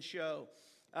that we can show.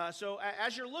 So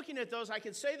as you're looking at those, I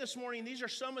can say this morning, these are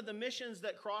some of the missions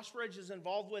that Crossbridge is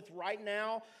involved with right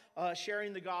now,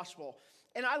 sharing the gospel.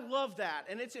 And I love that.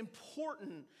 And it's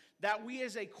important that we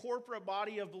as a corporate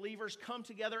body of believers come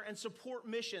together and support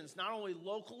missions, not only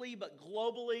locally, but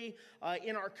globally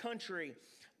in our country.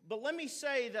 But let me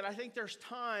say that I think there's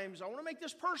times, I want to make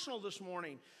this personal this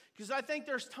morning, because I think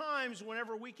there's times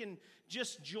whenever we can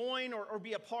just join or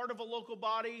be a part of a local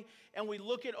body, and we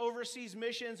look at overseas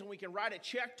missions, and we can write a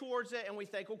check towards it, and we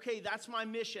think, okay, that's my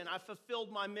mission. I fulfilled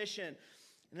my mission.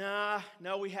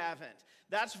 No, we haven't.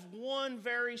 That's one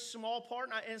very small part,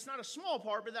 and it's not a small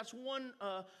part, but that's one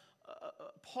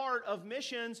part of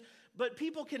missions. But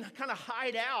people can kind of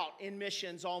hide out in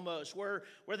missions almost, where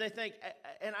they think,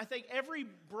 and I think every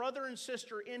brother and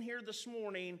sister in here this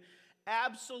morning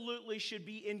absolutely should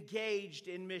be engaged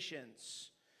in missions.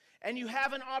 And you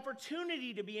have an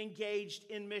opportunity to be engaged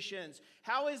in missions.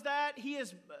 How is that?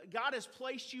 God has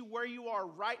placed you where you are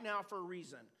right now for a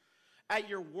reason. At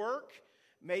your work,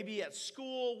 maybe at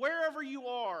school, wherever you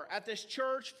are, at this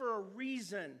church for a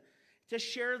reason. To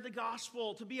share the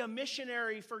gospel, to be a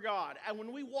missionary for God. And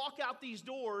when we walk out these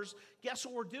doors, guess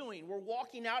what we're doing? We're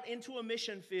walking out into a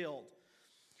mission field.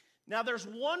 Now, there's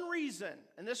one reason,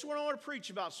 and this is what I want to preach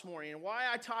about this morning, and why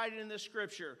I tied it in this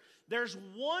scripture. There's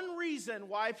one reason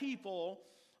why people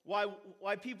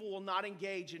will not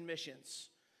engage in missions.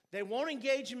 They won't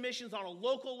engage in missions on a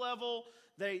local level.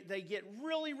 They get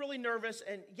really, really nervous,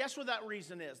 and guess what that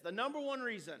reason is? The number one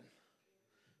reason,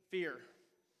 fear.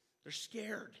 They're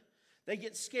scared. They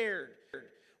get scared.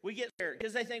 We get scared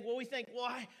because they think,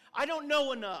 well, I don't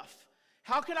know enough.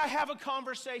 How can I have a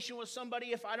conversation with somebody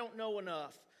if I don't know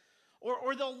enough?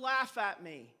 Or they'll laugh at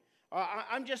me.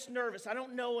 I'm just nervous. I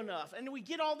don't know enough. And we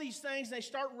get all these things, and they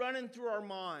start running through our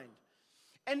mind.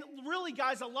 And really,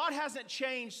 guys, a lot hasn't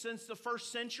changed since the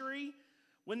first century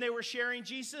when they were sharing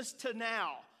Jesus to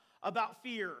now about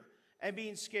fear and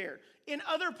being scared. In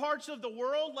other parts of the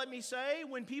world, let me say,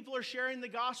 when people are sharing the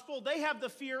gospel, they have the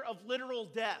fear of literal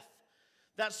death,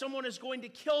 that someone is going to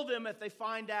kill them if they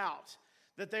find out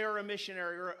that they are a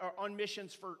missionary or on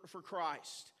missions for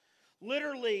Christ.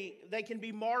 Literally, they can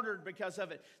be martyred because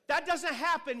of it. That doesn't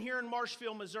happen here in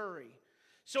Marshville, Missouri.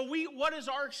 So what is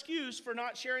our excuse for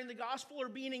not sharing the gospel or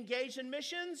being engaged in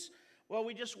missions? Well,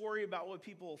 we just worry about what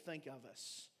people will think of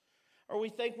us, or we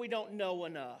think we don't know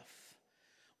enough.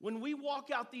 When we walk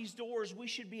out these doors, we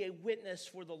should be a witness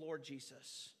for the Lord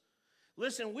Jesus.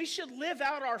 Listen, we should live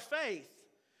out our faith.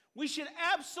 We should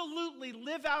absolutely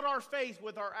live out our faith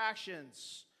with our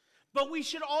actions. But we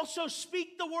should also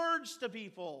speak the words to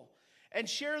people and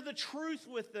share the truth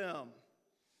with them.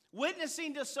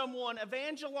 Witnessing to someone,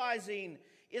 evangelizing,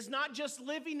 is not just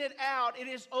living it out. It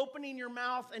is opening your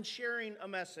mouth and sharing a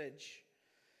message.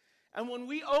 And when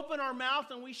we open our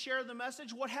mouth and we share the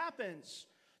message, what happens?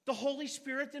 The Holy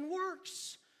Spirit then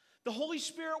works. The Holy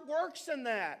Spirit works in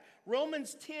that.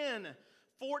 Romans 10,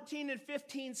 14 and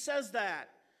 15 says that.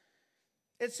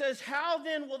 It says, how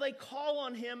then will they call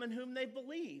on him in whom they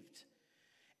believed?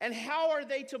 And how are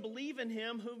they to believe in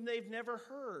him whom they've never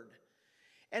heard?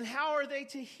 And how are they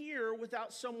to hear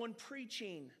without someone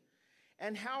preaching?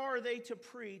 And how are they to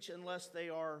preach unless they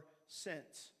are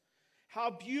sent?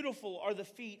 How beautiful are the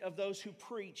feet of those who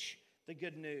preach the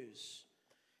good news.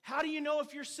 How do you know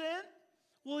if you're sent?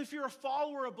 Well, if you're a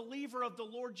follower, a believer of the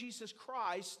Lord Jesus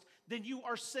Christ, then you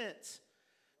are sent.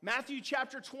 Matthew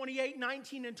chapter 28,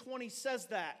 19 and 20 says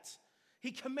that.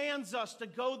 He commands us to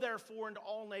go therefore into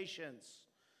all nations,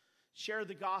 share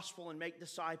the gospel and make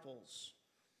disciples.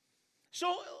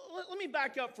 So let me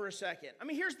back up for a second. I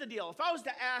mean, here's the deal. If I was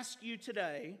to ask you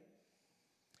today,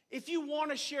 if you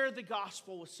want to share the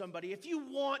gospel with somebody, if you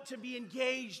want to be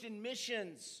engaged in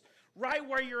missions right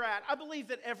where you're at, I believe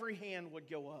that every hand would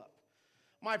go up.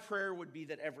 My prayer would be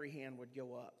that every hand would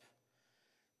go up.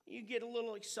 You get a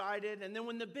little excited, and then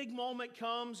when the big moment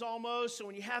comes almost, so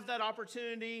when you have that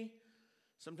opportunity,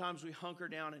 sometimes we hunker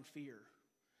down in fear,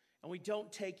 and we don't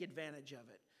take advantage of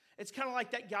it. It's kind of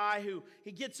like that guy who,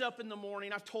 he gets up in the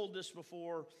morning, I've told this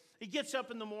before, he gets up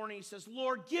in the morning, he says,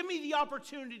 Lord, give me the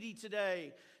opportunity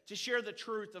today to share the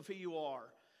truth of who you are.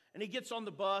 And he gets on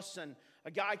the bus, and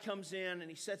a guy comes in, and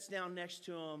he sits down next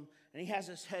to him, and he has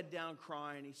his head down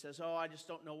crying. He says, oh, I just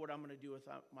don't know what I'm going to do with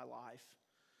my life.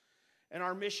 And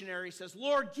our missionary says,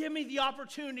 Lord, give me the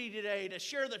opportunity today to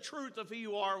share the truth of who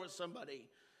you are with somebody.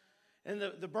 And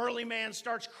the burly man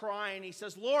starts crying. He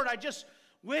says, Lord, I just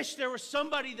wish there was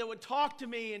somebody that would talk to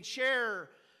me and share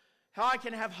how I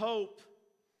can have hope.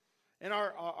 And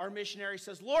our missionary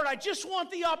says, Lord, I just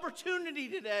want the opportunity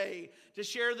today to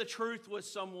share the truth with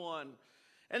someone.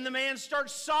 And the man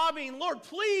starts sobbing, Lord,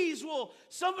 please, will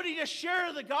somebody just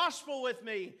share the gospel with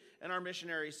me? And our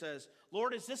missionary says,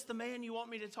 Lord, is this the man you want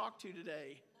me to talk to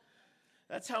today?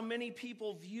 That's how many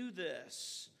people view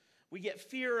this. We get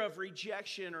fear of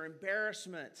rejection or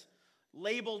embarrassment,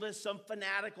 labeled as some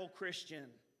fanatical Christian,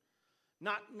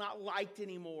 not liked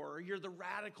anymore, or you're the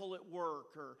radical at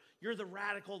work, or you're the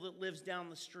radical that lives down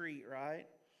the street, right?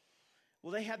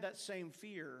 Well, they had that same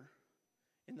fear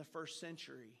in the first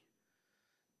century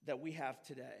that we have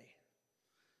today.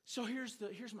 So here's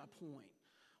my point.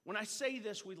 When I say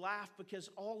this, we laugh because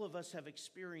all of us have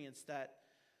experienced that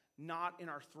knot in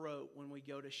our throat when we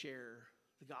go to share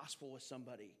the gospel with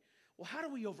somebody. Well, how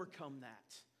do we overcome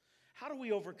that? How do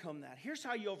we overcome that? Here's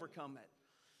how you overcome it.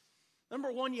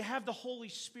 Number one, you have the Holy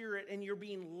Spirit and you're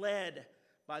being led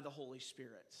by the Holy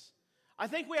Spirit. I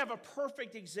think we have a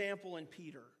perfect example in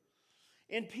Peter.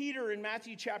 In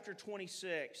Matthew chapter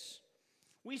 26,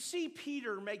 we see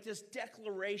Peter make this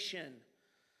declaration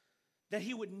that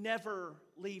he would never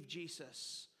leave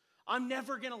Jesus. I'm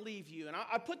never going to leave you. And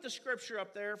I put the scripture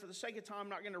up there. For the sake of time, I'm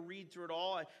not going to read through it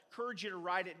all. I encourage you to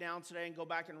write it down today and go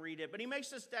back and read it. But he makes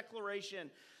this declaration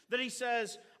that he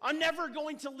says, I'm never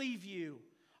going to leave you.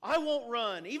 I won't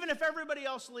run. Even if everybody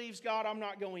else leaves, God, I'm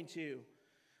not going to.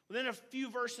 Well, then a few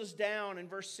verses down in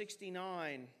verse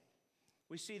 69,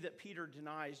 we see that Peter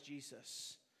denies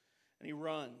Jesus and he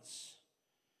runs.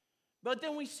 But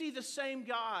then we see the same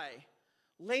guy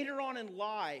later on in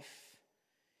life,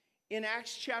 in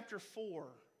Acts chapter 4,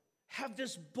 have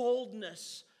this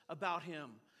boldness about him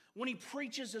when he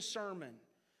preaches a sermon.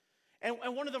 And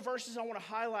one of the verses I want to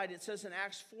highlight, it says in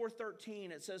Acts 4:13,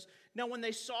 it says, now when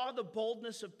they saw the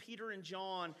boldness of Peter and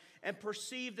John and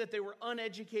perceived that they were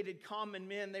uneducated common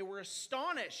men, they were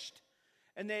astonished,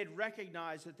 and they had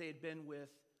recognized that they had been with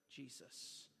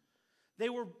Jesus. They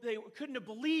couldn't have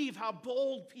believed how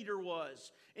bold Peter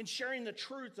was in sharing the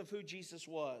truth of who Jesus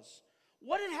was.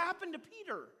 What had happened to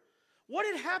Peter? What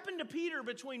had happened to Peter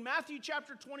between Matthew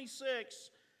chapter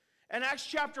 26 and Acts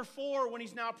chapter 4 when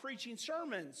he's now preaching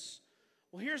sermons?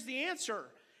 Well, here's the answer.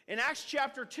 In Acts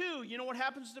chapter 2, you know what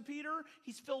happens to Peter?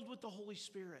 He's filled with the Holy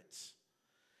Spirit.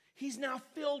 He's now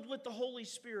filled with the Holy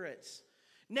Spirit.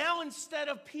 Now, instead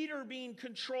of Peter being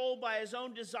controlled by his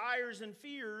own desires and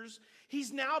fears,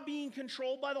 he's now being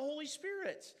controlled by the Holy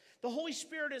Spirit. The Holy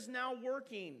Spirit is now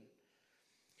working.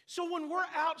 So when we're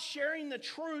out sharing the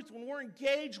truth, when we're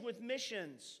engaged with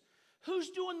missions, who's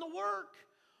doing the work?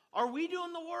 Are we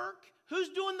doing the work? Who's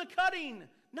doing the cutting?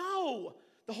 No,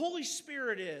 the Holy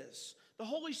Spirit is. The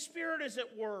Holy Spirit is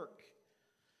at work.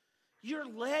 You're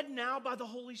led now by the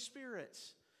Holy Spirit.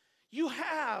 You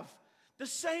have the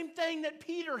same thing that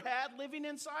Peter had living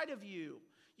inside of you.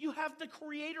 You have the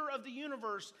creator of the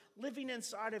universe living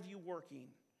inside of you working.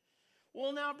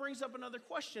 Well, now it brings up another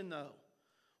question, though.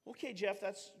 Okay, Jeff,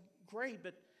 that's great,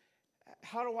 but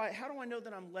how do I know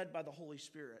that I'm led by the Holy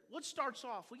Spirit? What starts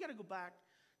off? We got to go back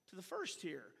to the first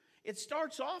here. It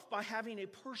starts off by having a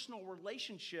personal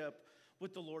relationship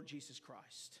with the Lord Jesus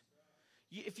Christ.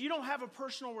 If you don't have a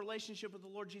personal relationship with the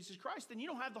Lord Jesus Christ, then you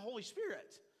don't have the Holy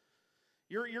Spirit.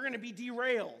 You're going to be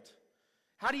derailed.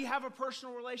 How do you have a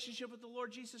personal relationship with the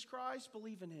Lord Jesus Christ?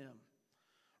 Believe in him.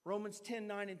 Romans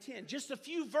 10:9 and 10. Just a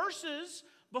few verses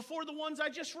before the ones I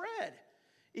just read.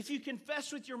 If you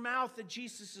confess with your mouth that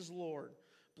Jesus is Lord,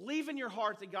 believe in your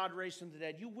heart that God raised him from the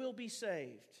dead, you will be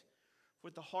saved.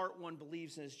 With the heart one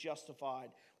believes and is justified.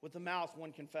 With the mouth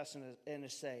one confesses and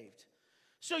is saved.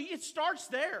 So it starts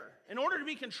there. In order to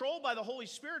be controlled by the Holy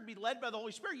Spirit, be led by the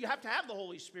Holy Spirit, you have to have the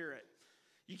Holy Spirit.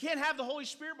 You can't have the Holy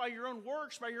Spirit by your own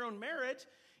works, by your own merit.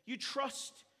 You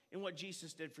trust in what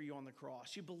Jesus did for you on the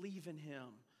cross. You believe in him.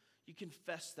 You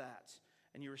confess that,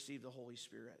 and you receive the Holy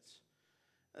Spirit.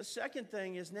 The second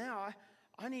thing is now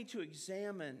I need to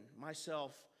examine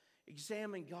myself,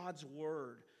 examine God's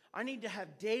word. I need to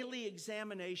have daily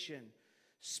examination,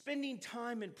 spending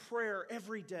time in prayer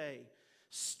every day,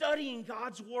 studying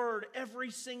God's word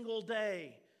every single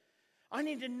day. I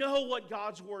need to know what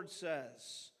God's word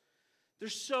says.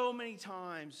 There's so many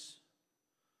times,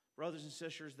 brothers and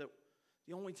sisters, that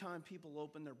the only time people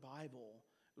open their Bible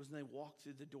was when they walk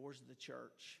through the doors of the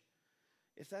church.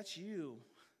 If that's you,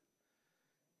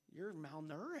 you're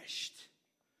malnourished.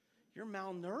 You're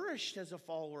malnourished as a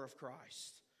follower of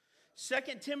Christ.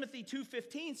 2 Timothy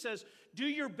 2:15 says, do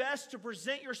your best to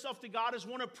present yourself to God as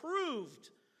one approved,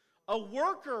 a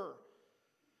worker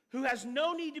who has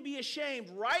no need to be ashamed,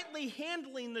 rightly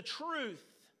handling the truth.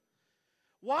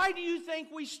 Why do you think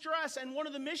we stress, and one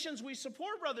of the missions we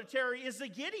support, Brother Terry, is the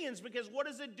Gideons, because what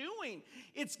is it doing?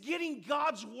 It's getting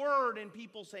God's word in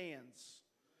people's hands.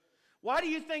 Why do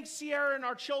you think Sierra in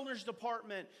our children's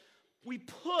department, we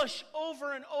push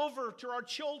over and over to our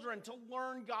children to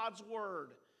learn God's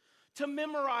word, to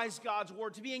memorize God's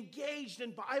word, to be engaged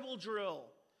in Bible drill?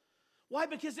 Why?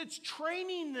 Because it's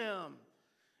training them.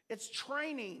 It's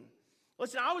training.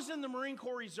 Listen, I was in the Marine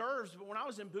Corps Reserves, but when I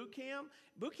was in boot camp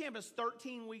is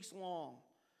 13 weeks long.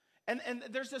 And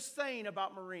there's this saying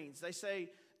about Marines. They say,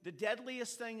 the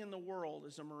deadliest thing in the world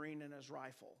is a Marine and his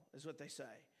rifle, is what they say.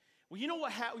 Well, you know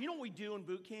what we do in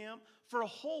boot camp? For a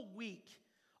whole week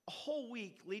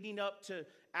leading up to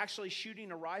actually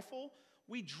shooting a rifle,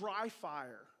 we dry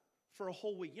fire for a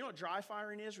whole week. You know what dry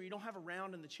firing is? Where you don't have a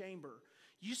round in the chamber.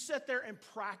 You sit there and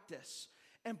practice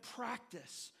and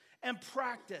practice and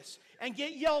practice and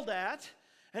get yelled at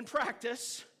and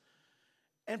practice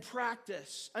and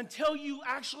practice until you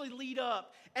actually lead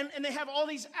up. And they have all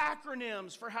these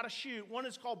acronyms for how to shoot. One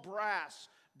is called BRASS,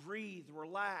 breathe,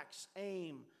 relax,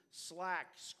 aim, slack,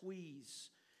 squeeze.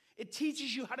 It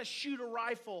teaches you how to shoot a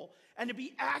rifle and to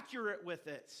be accurate with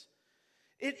it.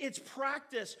 It's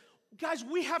practice. Guys,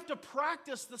 we have to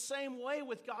practice the same way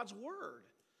with God's word.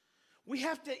 We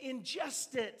have to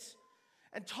ingest it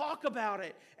and talk about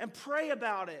it and pray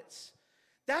about it.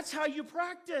 That's how you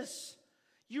practice.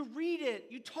 You read it.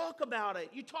 You talk about it.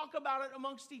 You talk about it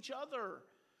amongst each other.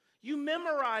 You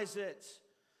memorize it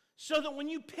so that when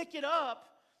you pick it up,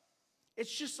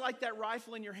 it's just like that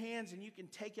rifle in your hands and you can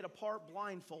take it apart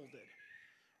blindfolded,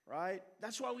 right?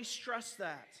 That's why we stress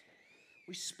that.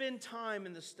 We spend time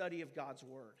in the study of God's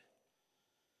word.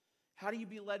 How do you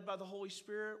be led by the Holy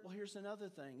Spirit? Well, here's another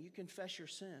thing. You confess your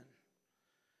sin.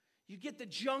 You get the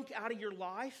junk out of your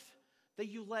life that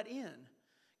you let in.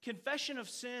 Confession of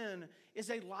sin is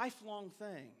a lifelong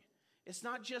thing. It's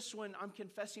not just when I'm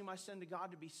confessing my sin to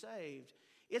God to be saved.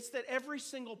 It's that every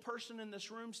single person in this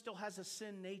room still has a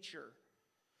sin nature.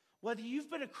 Whether you've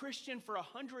been a Christian for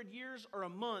 100 years or a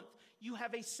month, you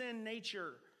have a sin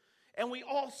nature. And we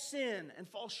all sin and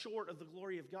fall short of the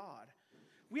glory of God.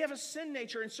 We have a sin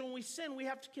nature, and so when we sin, we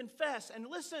have to confess. And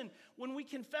listen, when we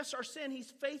confess our sin,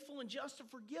 He's faithful and just to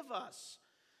forgive us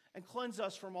and cleanse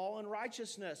us from all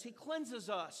unrighteousness. He cleanses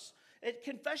us.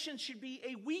 Confession should be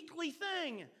a weekly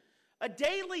thing, a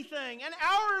daily thing, an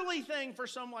hourly thing for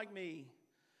some like me.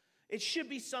 It should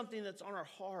be something that's on our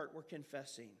heart we're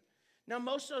confessing. Now,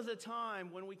 most of the time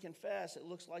when we confess, it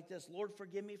looks like this: Lord,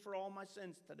 forgive me for all my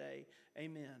sins today.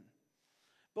 Amen.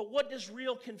 But what does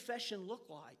real confession look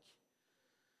like?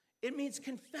 It means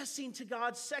confessing to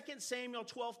God. 2 Samuel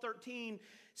 12:13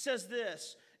 says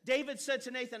this. David said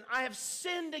to Nathan, I have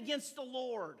sinned against the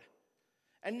Lord.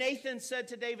 And Nathan said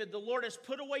to David, the Lord has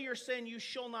put away your sin, you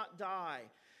shall not die.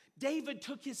 David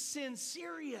took his sin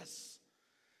serious.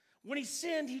 When he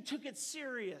sinned, he took it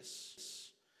serious.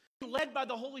 Led by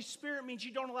the Holy Spirit means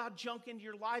you don't allow junk into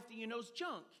your life that you know is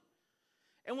junk.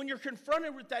 And when you're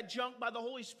confronted with that junk by the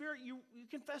Holy Spirit, you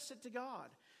confess it to God.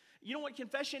 You know what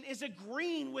confession is?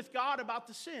 Agreeing with God about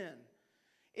the sin.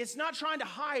 It's not trying to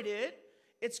hide it.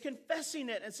 It's confessing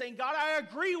it and saying, God, I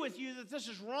agree with you that this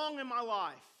is wrong in my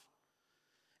life.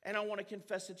 And I want to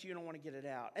confess it to you and I want to get it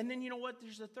out. And then you know what?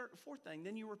 There's a fourth thing.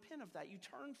 Then you repent of that. You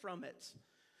turn from it.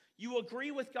 You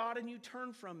agree with God and you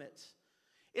turn from it.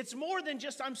 It's more than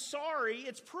just I'm sorry.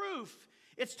 It's proof.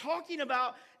 It's talking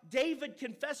about David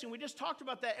confessing. We just talked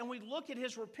about that. And we look at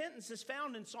his repentance as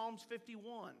found in Psalms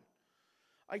 51.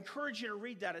 I encourage you to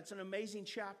read that. It's an amazing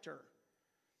chapter.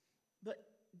 But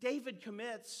David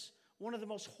commits one of the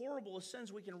most horrible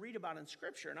sins we can read about in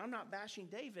Scripture. And I'm not bashing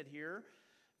David here,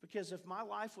 because if my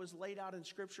life was laid out in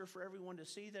Scripture for everyone to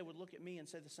see, they would look at me and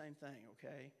say the same thing,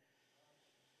 okay?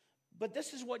 But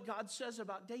this is what God says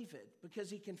about David, because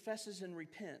he confesses and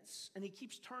repents, and he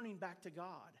keeps turning back to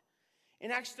God. In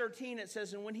Acts 13, it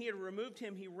says, and when he had removed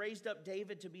him, he raised up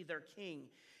David to be their king,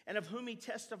 and of whom he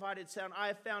testified and said, I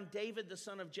have found David, the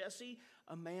son of Jesse,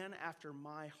 a man after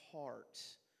my heart,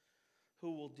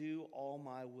 who will do all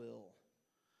my will.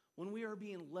 When we are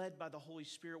being led by the Holy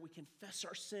Spirit, we confess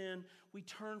our sin, we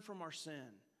turn from our sin,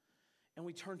 and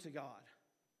we turn to God.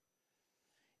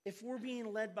 If we're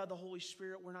being led by the Holy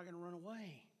Spirit, we're not going to run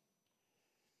away.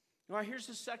 All right, here's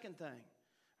the second thing.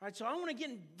 All right, so I want to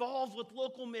get involved with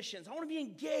local missions. I want to be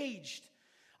engaged.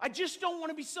 I just don't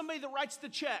want to be somebody that writes the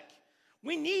check.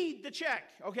 We need the check,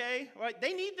 okay? All right,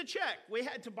 they need the check. We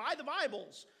had to buy the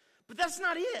Bibles, but that's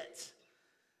not it.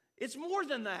 It's more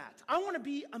than that. I want to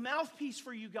be a mouthpiece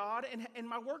for you, God, in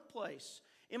my workplace,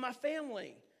 in my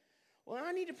family. Well,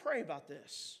 I need to pray about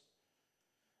this.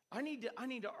 I need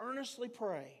to earnestly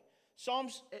pray.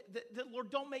 Psalms, that Lord,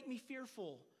 don't make me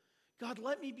fearful. God,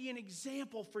 let me be an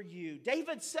example for you.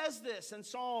 David says this in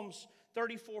Psalms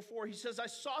 34:4. He says, I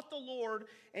sought the Lord,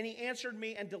 and he answered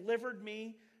me and delivered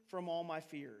me from all my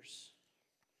fears.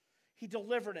 He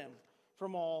delivered him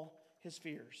from all his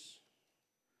fears.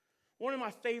 One of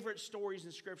my favorite stories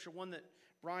in Scripture, one that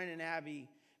Brian and Abby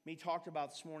talked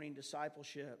about this morning,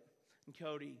 discipleship, and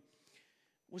Cody,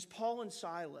 was Paul and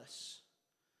Silas.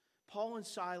 Paul and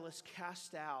Silas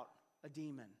cast out a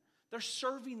demon. They're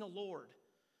serving the Lord.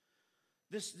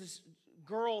 This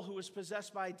girl who was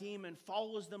possessed by a demon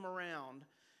follows them around,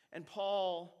 and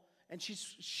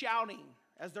she's shouting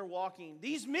as they're walking,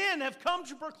 these men have come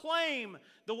to proclaim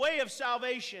the way of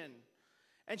salvation.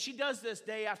 And she does this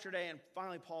day after day, and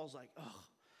finally Paul's like,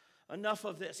 enough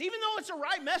of this. Even though it's a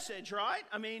right message, right?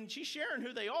 I mean, she's sharing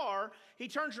who they are. He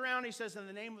turns around and he says, in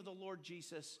the name of the Lord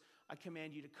Jesus, I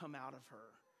command you to come out of her.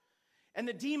 And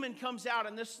the demon comes out,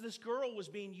 and this girl was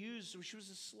being used. She was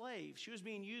a slave. She was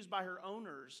being used by her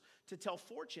owners to tell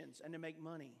fortunes and to make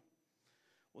money.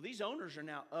 Well, these owners are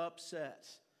now upset.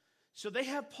 So they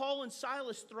have Paul and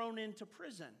Silas thrown into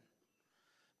prison.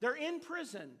 They're in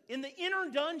prison, in the inner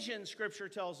dungeon, Scripture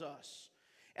tells us.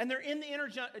 And they're in the inner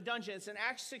dungeon. It's in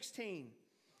Acts 16.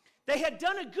 They had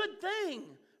done a good thing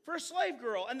for a slave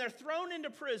girl, and they're thrown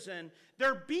into prison.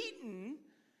 They're beaten,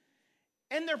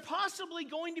 and they're possibly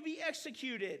going to be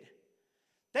executed.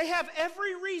 They have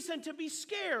every reason to be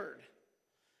scared.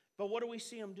 But what do we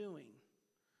see them doing?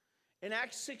 In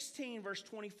Acts 16, verse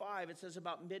 25, it says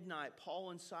about midnight, Paul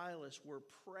and Silas were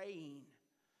praying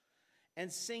and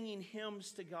singing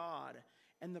hymns to God,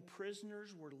 and the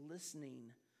prisoners were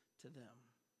listening to them.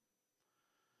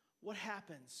 What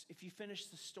happens if you finish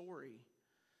the story?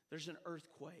 There's an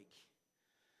earthquake.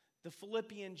 The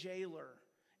Philippian jailer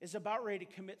is about ready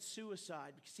to commit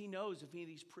suicide because he knows if any of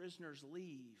these prisoners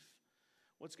leave,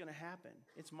 what's going to happen?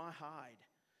 It's my hide.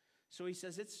 So he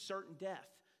says it's certain death.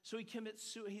 So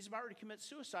he's about ready to commit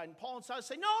suicide. And Paul and Silas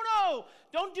say, no,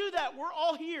 don't do that. We're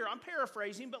all here. I'm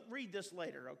paraphrasing, but read this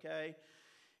later, okay?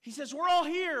 He says, we're all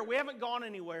here. We haven't gone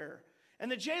anywhere.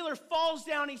 And the jailer falls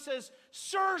down. He says,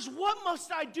 sirs, what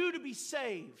must I do to be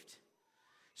saved?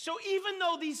 So even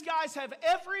though these guys have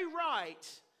every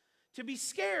right to be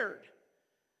scared,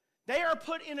 they are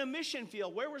put in a mission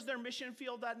field. Where was their mission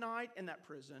field that night? In that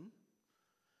prison.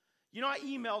 You know, I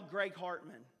emailed Greg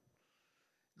Hartman.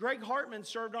 Greg Hartman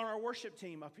served on our worship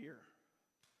team up here.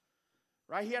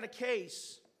 Right? He had a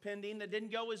case pending that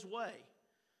didn't go his way.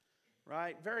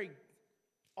 Right? Very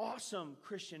awesome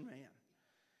Christian man.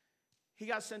 He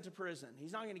got sent to prison.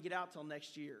 He's not going to get out till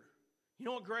next year. You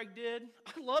know what Greg did?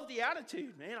 I love the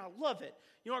attitude, man. I love it.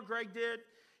 You know what Greg did?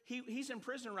 He's in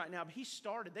prison right now,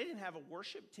 but they didn't have a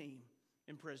worship team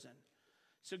in prison.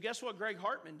 So guess what Greg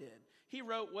Hartman did? He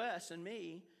wrote Wes and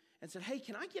me and said, hey,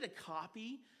 can I get a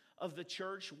copy of the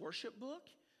church worship book?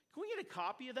 Can we get a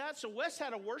copy of that? So Wes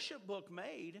had a worship book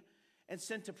made and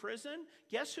sent to prison.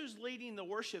 Guess who's leading the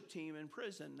worship team in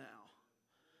prison now?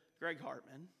 Greg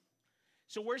Hartman.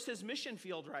 So where's his mission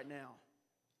field right now?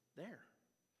 There.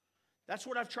 That's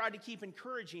what I've tried to keep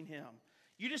encouraging him.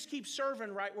 You just keep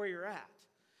serving right where you're at.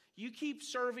 You keep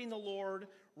serving the Lord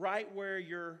right where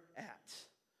you're at.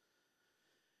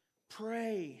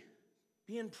 Pray.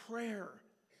 Be in prayer.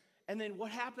 And then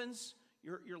what happens?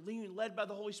 You're being led by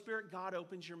the Holy Spirit. God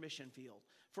opens your mission field.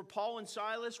 For Paul and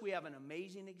Silas, we have an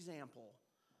amazing example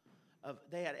of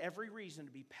they had every reason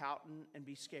to be pouting and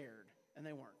be scared, and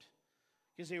they weren't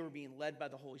because they were being led by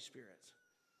the Holy Spirit.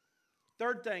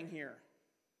 Third thing here,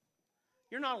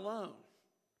 you're not alone.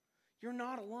 You're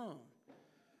not alone.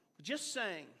 We just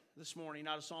sang this morning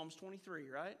out of Psalms 23,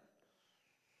 right?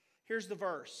 Here's the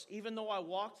verse. Even though I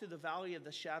walk through the valley of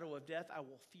the shadow of death, I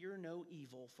will fear no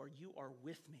evil, for you are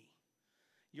with me.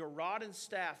 Your rod and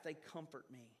staff, they comfort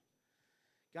me.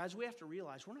 Guys, we have to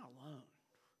realize we're not alone.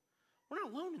 We're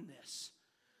not alone in this.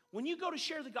 When you go to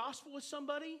share the gospel with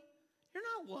somebody, you're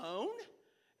not alone.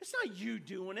 It's not you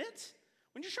doing it.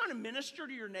 When you're trying to minister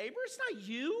to your neighbor, it's not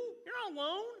you. You're not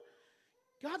alone.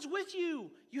 God's with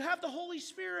you. You have the Holy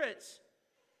Spirit.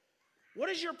 What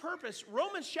is your purpose?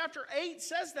 Romans chapter 8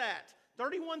 says that.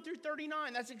 31 through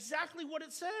 39. That's exactly what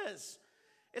it says.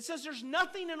 It says there's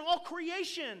nothing in all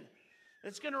creation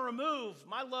that's going to remove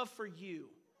my love for you.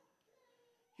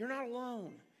 You're not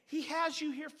alone. He has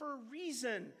you here for a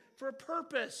reason, for a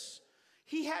purpose.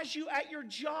 He has you at your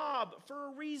job for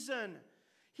a reason.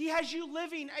 He has you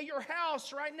living at your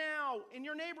house right now in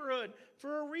your neighborhood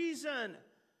for a reason.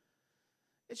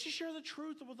 It's to share the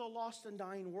truth with a lost and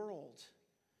dying world.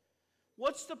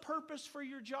 What's the purpose for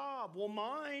your job? Well,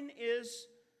 mine is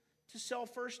to sell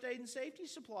first aid and safety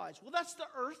supplies. Well, that's the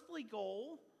earthly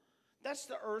goal. That's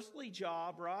the earthly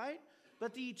job, right?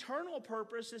 But the eternal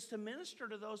purpose is to minister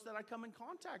to those that I come in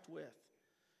contact with.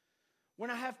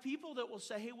 When I have people that will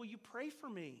say, hey, will you pray for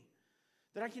me?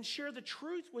 That I can share the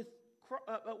truth with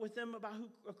them about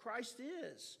who Christ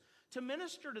is. To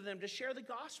minister to them, to share the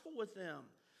gospel with them.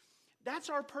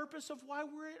 That's our purpose of why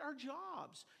we're at our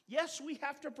jobs. Yes, we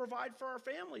have to provide for our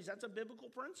families. That's a biblical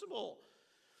principle.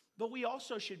 But we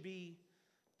also should be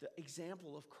the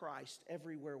example of Christ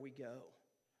everywhere we go.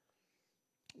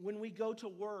 When we go to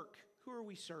work, who are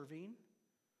we serving?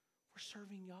 We're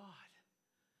serving God.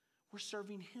 We're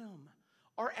serving Him.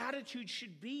 Our attitude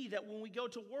should be that when we go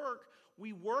to work,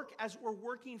 we work as we're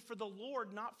working for the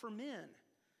Lord, not for men.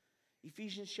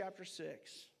 Ephesians chapter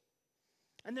 6.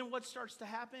 And then what starts to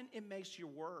happen? It makes your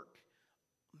work,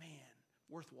 man,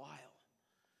 worthwhile.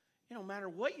 No matter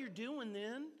what you're doing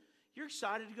then, you're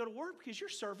excited to go to work because you're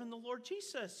serving the Lord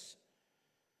Jesus.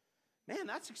 Man,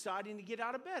 that's exciting to get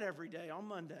out of bed every day on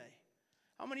Monday.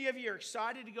 How many of you are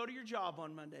excited to go to your job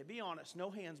on Monday? Be honest,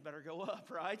 no hands better go up,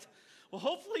 right? Well,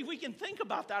 hopefully we can think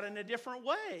about that in a different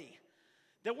way.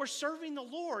 That we're serving the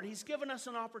Lord. He's given us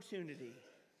an opportunity.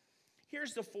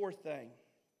 Here's the fourth thing.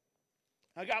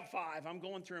 I got 5. I'm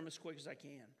going through them as quick as I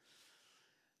can.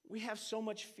 We have so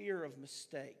much fear of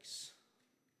mistakes.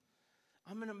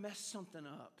 I'm going to mess something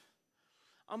up.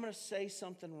 I'm going to say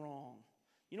something wrong.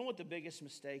 You know what the biggest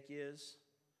mistake is?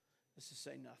 It's to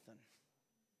say nothing.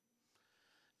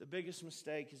 The biggest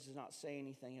mistake is to not say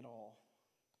anything at all.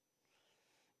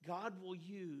 God will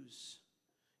use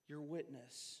your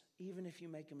witness even if you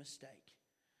make a mistake.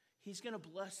 He's going to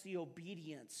bless the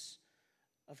obedience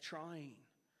of trying.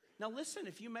 Now listen,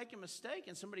 if you make a mistake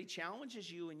and somebody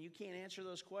challenges you and you can't answer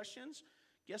those questions,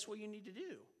 guess what you need to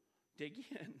do? Dig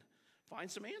in.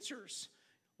 Find some answers.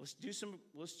 Let's do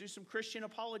some Christian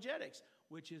apologetics,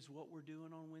 which is what we're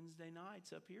doing on Wednesday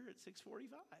nights up here at 6:45.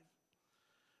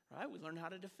 Right? We learn how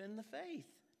to defend the faith,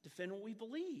 defend what we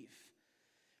believe.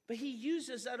 But He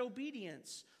uses that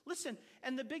obedience. Listen,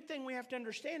 and the big thing we have to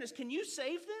understand is, can you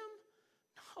save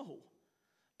them? No.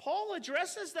 Paul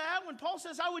addresses that when Paul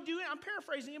says, I'm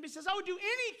paraphrasing him, he says, I would do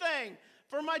anything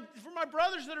for my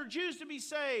brothers that are Jews to be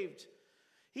saved.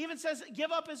 He even says,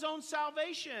 give up his own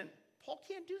salvation. Paul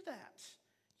can't do that.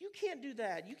 You can't do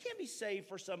that. You can't be saved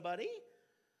for somebody.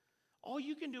 All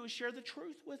you can do is share the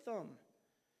truth with them.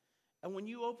 And when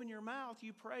you open your mouth,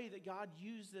 you pray that God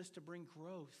use this to bring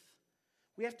growth.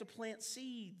 We have to plant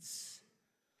seeds.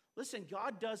 Listen,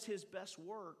 God does His best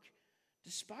work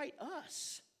despite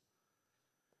us.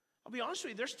 I'll be honest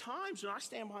with you, there's times when I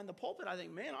stand behind the pulpit, I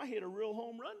think, man, I hit a real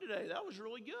home run today. That was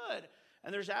really good.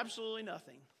 And there's absolutely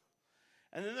nothing.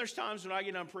 And then there's times when I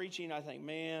get done preaching, I think,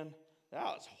 man, that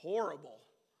was horrible.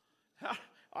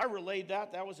 I relayed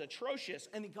that. That was atrocious.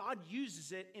 And God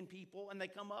uses it in people, and they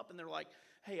come up and they're like,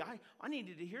 hey, I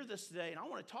needed to hear this today, and I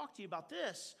want to talk to you about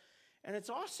this. And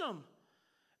it's awesome.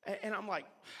 And I'm like,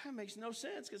 that makes no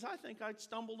sense, because I think I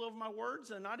stumbled over my words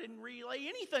and I didn't relay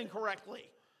anything correctly.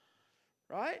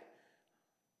 Right?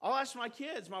 I'll ask my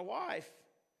kids, my wife,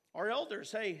 our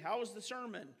elders, hey, how was the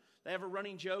sermon? They have a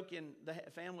running joke in the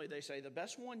family. They say, the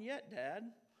best one yet, Dad.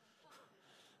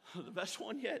 The best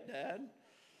one yet, Dad.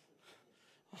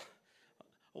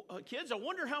 Kids, I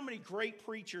wonder how many great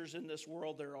preachers in this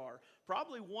world there are.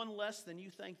 Probably one less than you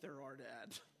think there are,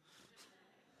 Dad.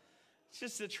 It's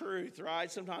just the truth, right?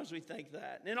 Sometimes we think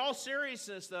that. And in all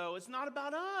seriousness, though, it's not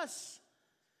about us.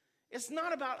 It's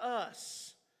not about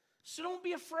us. So don't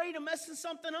be afraid of messing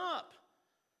something up.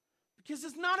 Because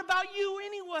it's not about you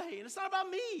anyway. And it's not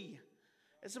about me.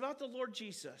 It's about the Lord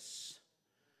Jesus.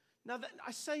 Now,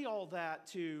 I say all that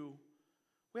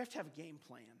we have to have a game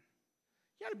plan.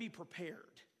 You got to be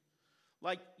prepared.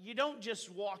 Like, you don't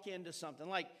just walk into something.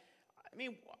 Like,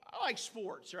 I like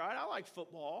sports, right? I like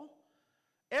football.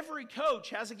 Every coach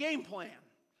has a game plan.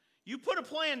 You put a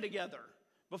plan together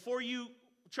before you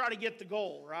try to get the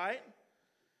goal, right?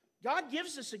 God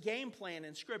gives us a game plan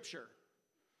in Scripture.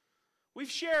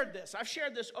 We've shared this. I've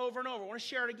shared this over and over. I want to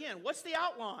share it again. What's the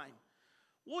outline?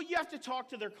 Well, you have to talk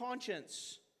to their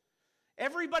conscience.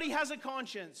 Everybody has a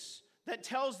conscience that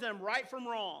tells them right from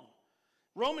wrong.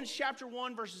 Romans chapter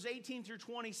 1, verses 18 through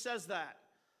 20 says that.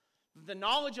 The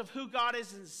knowledge of who God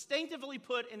is instinctively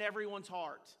put in everyone's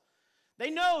heart. They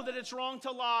know that it's wrong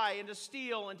to lie and to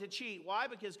steal and to cheat. Why?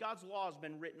 Because God's law has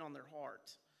been written on their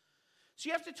heart. So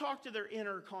you have to talk to their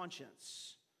inner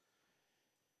conscience.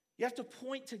 You have to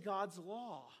point to God's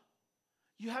law.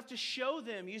 You have to show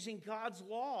them using God's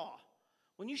law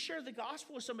When you share the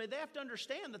gospel with somebody, they have to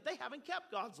understand that they haven't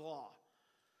kept God's law,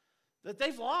 that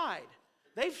they've lied,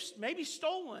 they've maybe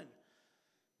stolen.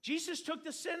 Jesus took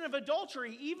the sin of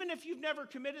adultery. Even if you've never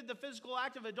committed the physical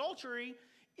act of adultery,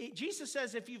 Jesus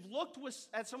says if you've looked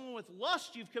at someone with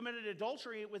lust, you've committed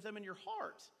adultery with them in your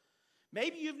heart.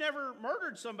 Maybe you've never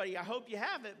murdered somebody. I hope you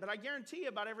haven't, but I guarantee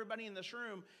about everybody in this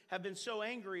room have been so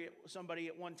angry at somebody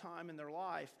at one time in their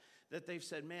life that they've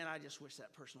said, man, I just wish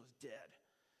that person was dead.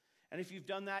 And if you've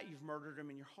done that, you've murdered them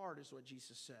in your heart, is what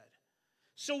Jesus said.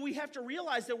 So we have to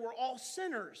realize that we're all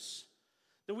sinners,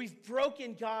 that we've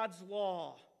broken God's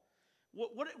law.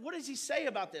 What does he say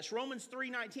about this? Romans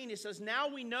 3:19, it says, now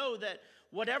we know that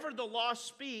whatever the law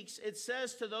speaks, it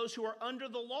says to those who are under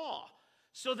the law,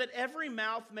 so that every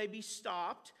mouth may be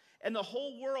stopped and the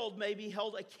whole world may be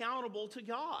held accountable to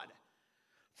God.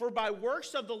 For by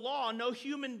works of the law, no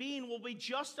human being will be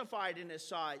justified in his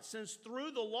sight, since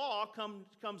through the law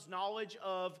comes knowledge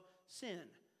of sin.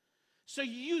 So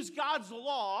you use God's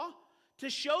law to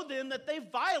show them that they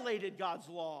violated God's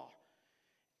law.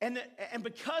 And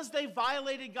because they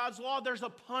violated God's law, there's a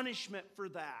punishment for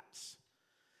that.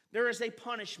 There is a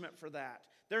punishment for that.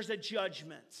 There's a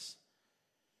judgment.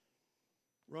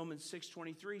 Romans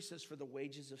 6:23 says, for the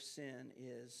wages of sin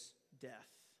is death.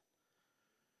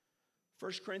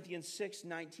 1 Corinthians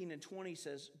 6:19 and 20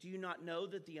 says, do you not know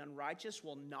that the unrighteous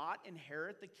will not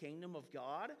inherit the kingdom of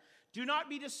God? Do not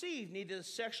be deceived, neither the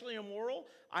sexually immoral,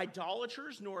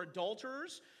 idolaters, nor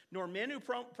adulterers, nor men who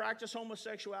practice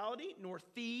homosexuality, nor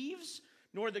thieves,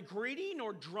 nor the greedy,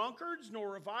 nor drunkards,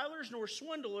 nor revilers, nor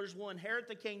swindlers will inherit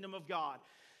the kingdom of God.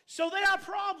 So they have a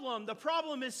problem. The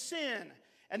problem is sin.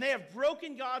 And they have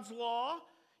broken God's law.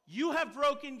 You have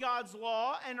broken God's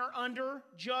law and are under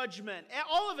judgment. And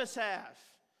all of us have.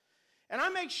 And I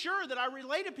make sure that I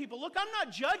relate to people. Look, I'm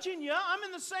not judging you. I'm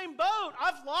in the same boat.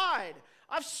 I've lied.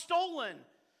 I've stolen.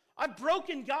 I've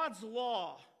broken God's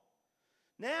law.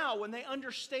 Now, when they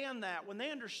understand that, when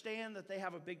they understand that they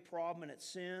have a big problem and it's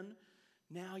sin,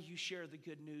 now you share the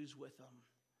good news with them.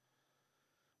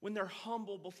 When they're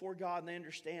humble before God and they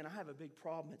understand, I have a big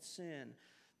problem, it's sin,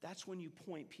 that's when you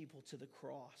point people to the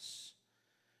cross.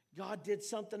 God did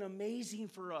something amazing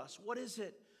for us. What is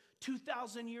it?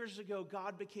 2,000 years ago,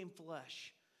 God became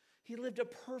flesh. He lived a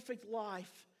perfect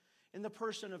life in the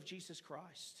person of Jesus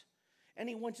Christ. And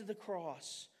he went to the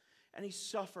cross, and he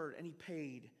suffered, and he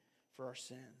paid for our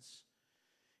sins.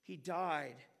 He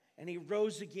died, and he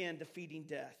rose again, defeating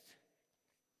death.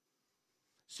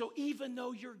 So even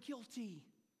though you're guilty,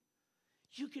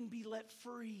 you can be let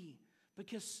free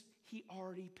because he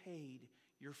already paid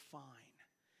your fine.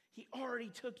 He already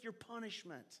took your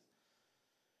punishment.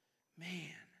 Man.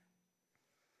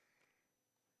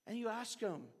 And you ask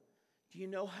him, do you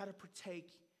know how to partake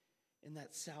in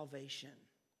that salvation?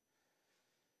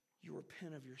 You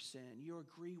repent of your sin. You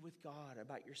agree with God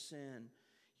about your sin.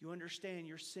 You understand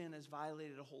your sin has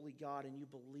violated a holy God, and you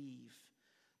believe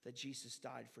that Jesus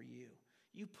died for you.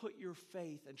 You put your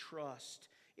faith and trust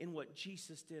in what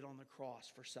Jesus did on the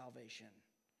cross for salvation.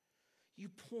 You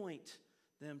point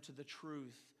them to the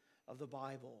truth of the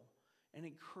Bible and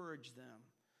encourage them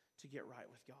to get right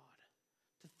with God,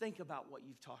 to think about what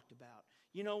you've talked about.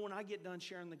 You know, when I get done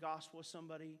sharing the gospel with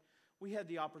somebody, we had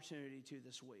the opportunity to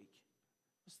this week.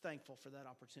 I was thankful for that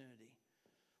opportunity.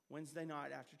 Wednesday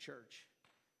night after church,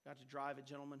 got to drive a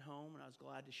gentleman home, and I was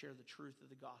glad to share the truth of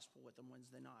the gospel with him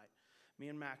Wednesday night. Me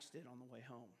and Max did on the way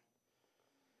home.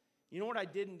 You know what I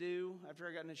didn't do after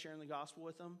I got into sharing the gospel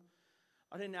with him?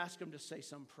 I didn't ask him to say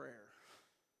some prayer.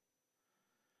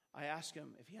 I asked him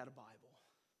if he had a Bible.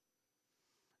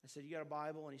 I said, you got a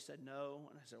Bible? And he said, no.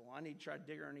 And I said, well, I need to try to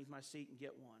dig underneath my seat and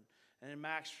get one. And then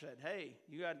Max said, hey,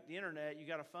 you got the internet, you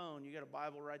got a phone, you got a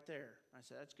Bible right there. I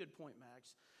said, that's a good point,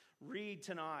 Max. Read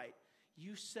tonight.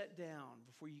 You sit down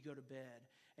before you go to bed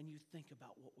and you think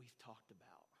about what we've talked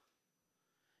about.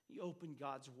 You open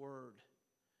God's Word.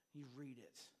 You read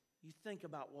it. You think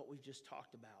about what we've just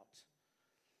talked about.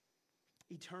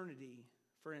 Eternity,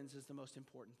 friends, is the most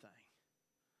important thing.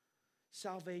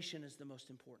 Salvation is the most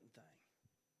important thing.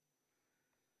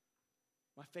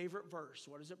 My favorite verse,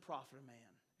 what does it profit a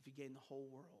man if he gain the whole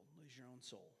world and lose your own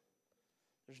soul?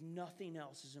 There's nothing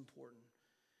else as important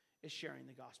as sharing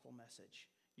the gospel message.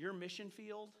 Your mission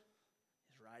field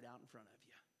is right out in front of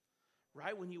you.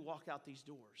 Right when you walk out these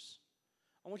doors.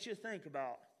 I want you to think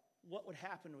about what would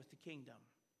happen with the kingdom.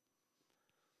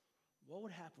 What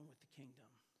would happen with the kingdom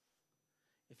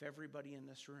if everybody in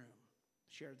this room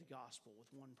shared the gospel with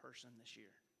one person this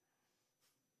year?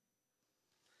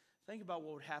 Think about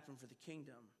what would happen for the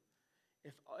kingdom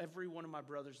if every one of my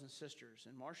brothers and sisters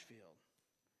in Marshfield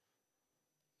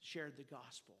shared the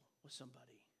gospel with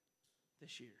somebody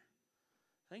this year.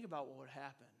 Think about what would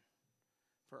happen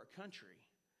for our country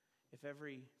if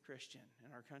every Christian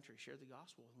in our country shared the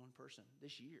gospel with one person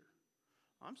this year.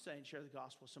 I'm saying share the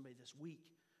gospel with somebody this week.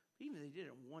 But even if they did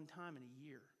it one time in a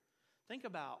year, think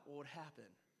about what would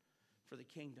happen for the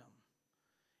kingdom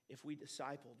if we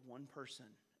discipled one person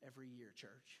every year,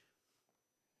 church.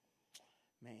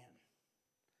 Man.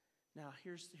 Now,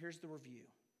 here's the review.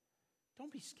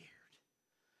 Don't be scared.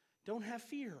 Don't have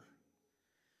fear.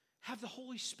 Have the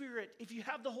Holy Spirit. If you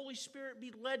have the Holy Spirit,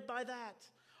 be led by that.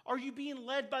 Are you being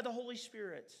led by the Holy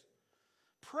Spirit?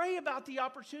 Pray about the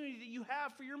opportunity that you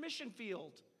have for your mission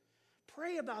field.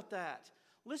 Pray about that.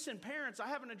 Listen, parents, I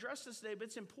haven't addressed this today, but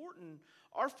it's important.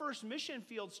 Our first mission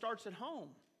field starts at home.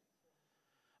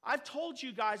 I've told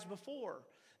you guys before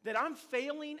that I'm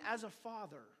failing as a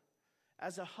father,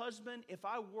 as a husband, if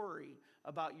I worry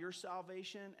about your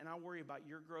salvation and I worry about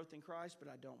your growth in Christ, but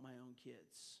I don't my own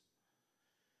kids.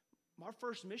 Our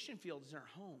first mission field is in our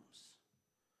homes.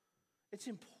 It's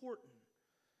important.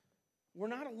 We're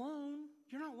not alone.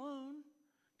 You're not alone.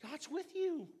 God's with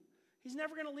you. He's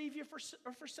never going to leave you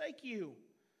or forsake you.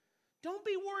 Don't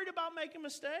be worried about making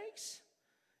mistakes.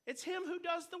 It's Him who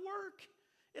does the work.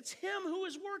 It's Him who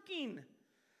is working.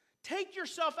 Take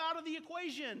yourself out of the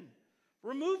equation.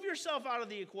 Remove yourself out of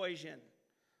the equation.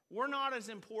 We're not as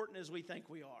important as we think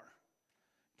we are.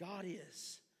 God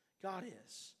is. God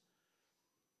is.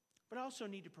 But I also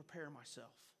need to prepare myself.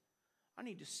 I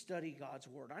need to study God's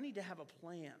Word. I need to have a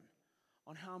plan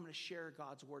on how I'm going to share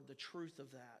God's Word, the truth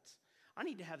of that. I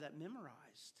need to have that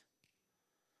memorized.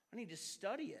 I need to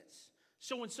study it.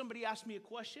 So when somebody asks me a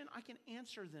question, I can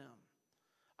answer them.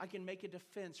 I can make a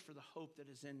defense for the hope that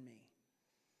is in me.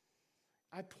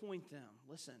 I point them.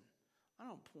 Listen, I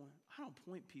don't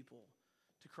point people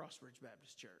to Crossbridge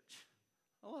Baptist Church.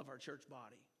 I love our church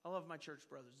body. I love my church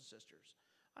brothers and sisters.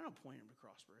 I don't point them to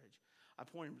Crossbridge. I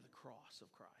point them to the cross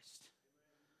of Christ.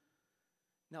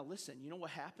 Now listen, you know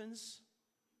what happens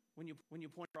when you point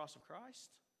to the cross of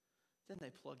Christ? Then they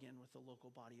plug in with the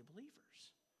local body of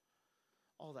believers.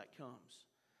 All that comes.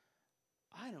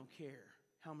 I don't care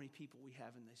how many people we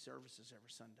have in these services every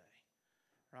Sunday,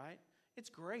 right? It's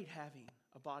great having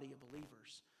a body of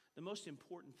believers. The most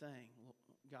important thing,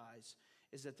 guys,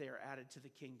 is that they are added to the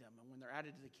kingdom. And when they're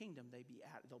added to the kingdom,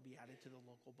 they'll be added to the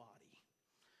local body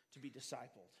to be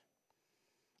discipled.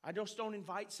 I just don't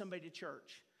invite somebody to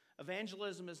church.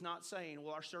 Evangelism is not saying,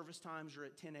 well, our service times are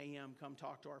at 10 a.m., come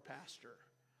talk to our pastor.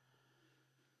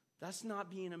 That's not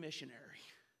being a missionary.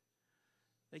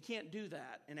 They can't do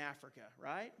that in Africa,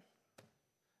 right?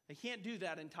 They can't do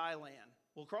that in Thailand.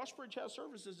 Well, Crossbridge has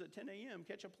services at 10 a.m.,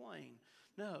 catch a plane.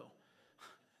 No,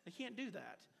 they can't do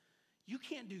that. You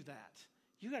can't do that.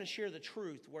 You got to share the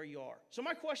truth where you are. So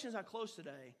my question as I close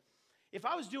today, if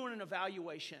I was doing an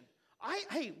evaluation,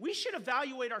 we should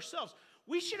evaluate ourselves.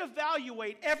 We should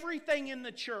evaluate everything in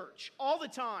the church all the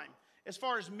time, as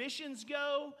far as missions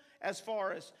go, as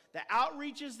far as the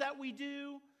outreaches that we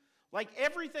do. Like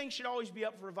everything should always be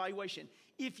up for evaluation.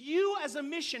 If you as a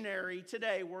missionary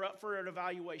today were up for an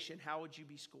evaluation, how would you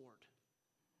be scored?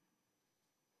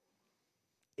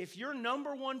 If your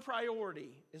number one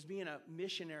priority is being a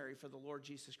missionary for the Lord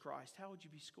Jesus Christ, how would you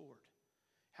be scored?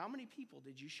 How many people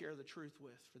did you share the truth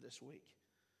with for this week,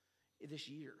 this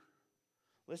year?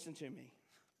 Listen to me.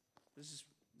 This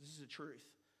is the truth.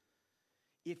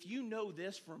 If you know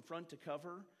this from front to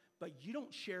cover, but you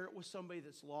don't share it with somebody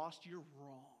that's lost, you're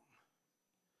wrong.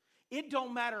 It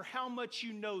don't matter how much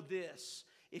you know this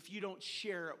if you don't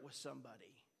share it with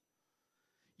somebody.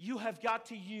 You have got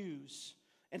to use.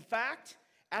 In fact,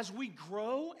 as we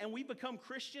grow and we become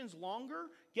Christians longer,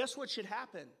 guess what should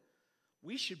happen?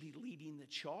 We should be leading the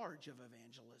charge of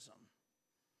evangelism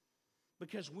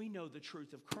because we know the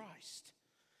truth of Christ.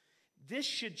 This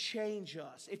should change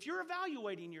us. If you're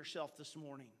evaluating yourself this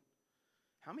morning,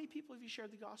 how many people have you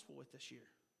shared the gospel with this year?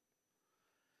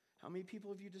 How many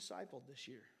people have you discipled this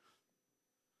year?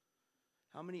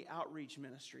 How many outreach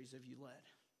ministries have you led?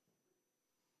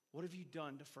 What have you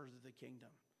done to further the kingdom?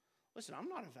 Listen, I'm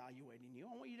not evaluating you.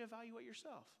 I want you to evaluate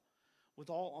yourself with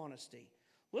all honesty.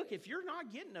 Look, if you're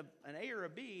not getting an A or a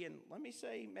B, and let me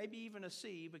say maybe even a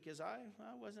C, because I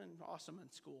wasn't awesome in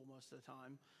school most of the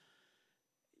time,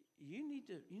 you need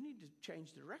to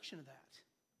change the direction of that.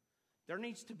 There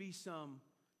needs to be some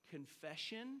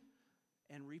confession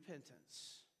and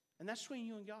repentance. And that's between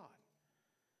you and God.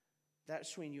 That's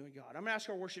between you and God. I'm going to ask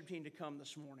our worship team to come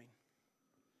this morning.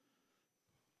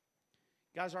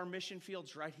 Guys, our mission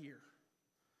field's right here.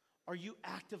 Are you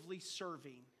actively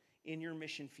serving in your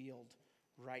mission field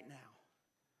right now?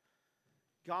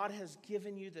 God has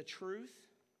given you the truth.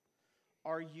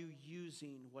 Are you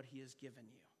using what He has given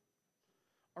you?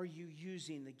 are you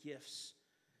using the gifts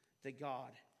that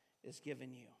God has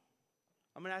given you?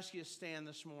 I'm going to ask you to stand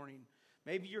this morning.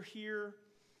 Maybe you're here,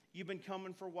 you've been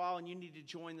coming for a while, and you need to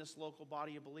join this local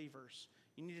body of believers.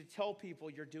 You need to tell people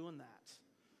you're doing that.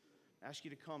 I ask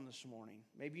you to come this morning.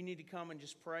 Maybe you need to come and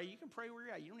just pray. You can pray where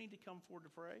you're at. You don't need to come forward to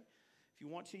pray. If you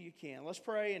want to, you can. Let's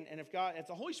pray, and if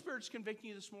the Holy Spirit's convicting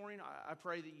you this morning, I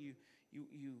pray that you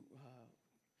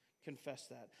confess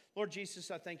that. Lord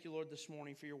Jesus, I thank you, Lord, this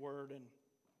morning for your word, and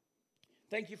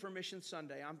thank you for Mission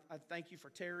Sunday. I thank you for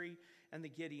Terry and the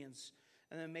Gideons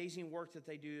and the amazing work that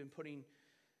they do in putting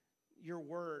your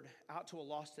word out to a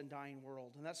lost and dying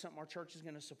world. And that's something our church is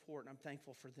going to support, and I'm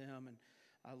thankful for them. And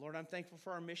Lord, I'm thankful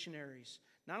for our missionaries,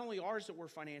 not only ours that we're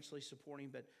financially supporting,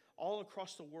 but all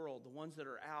across the world, the ones that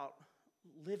are out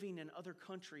living in other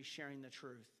countries sharing the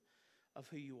truth of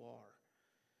who you are.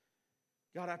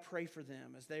 God, I pray for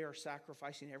them as they are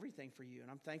sacrificing everything for you, and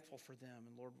I'm thankful for them.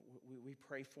 And Lord, we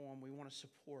pray for them. We want to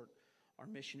support our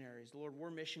missionaries. Lord,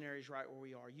 we're missionaries right where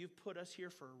we are. You've put us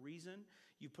here for a reason.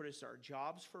 You've put us in our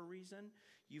jobs for a reason.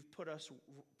 You've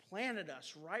planted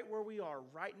us right where we are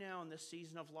right now in this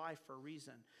season of life for a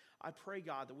reason. I pray,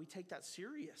 God, that we take that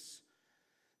serious,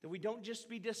 that we don't just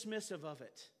be dismissive of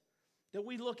it, that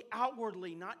we look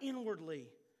outwardly, not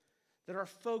inwardly, that our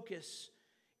focus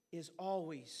is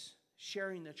always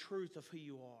sharing the truth of who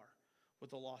you are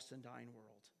with the lost and dying world.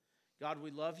 God,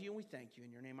 we love you and we thank you.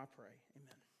 In your name I pray.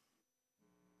 Amen.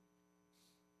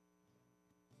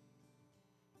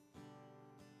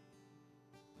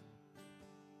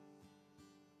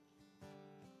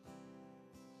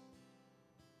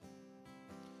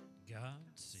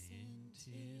 God sent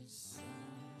his son.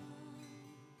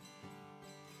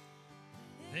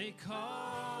 They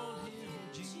called him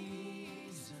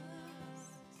Jesus.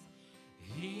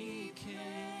 He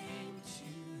came to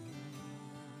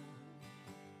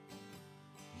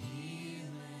heal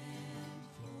and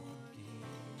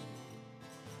forgive.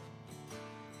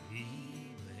 He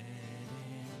bled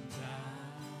and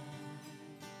died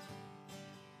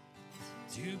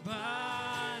to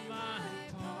buy my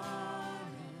pardon.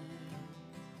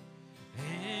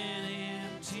 An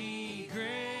empty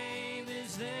grave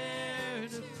is there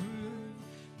to prove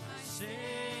my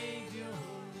Savior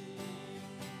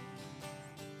lives.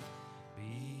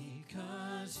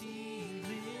 Because he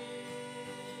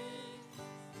lives,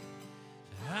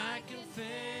 I can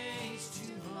face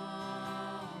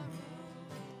tomorrow.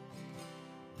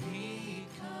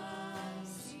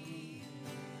 Because he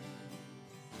lives,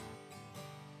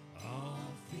 all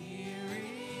fear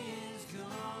is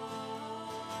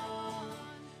gone.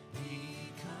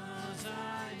 Because I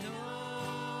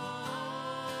know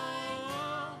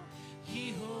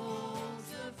he holds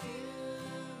the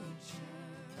future,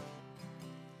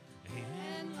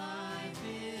 and life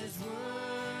is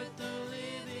worth the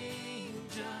living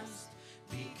just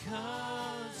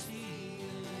because he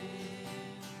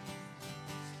lives.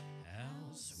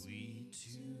 How sweet to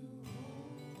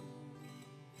hold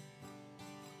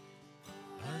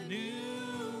a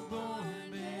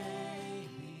newborn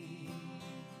baby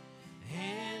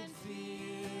and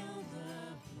feel the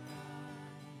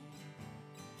pride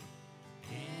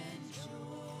and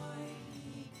joy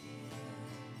he gives.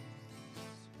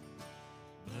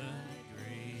 But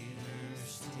greater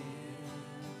still,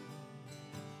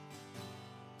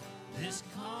 this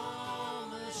calm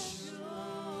assurance,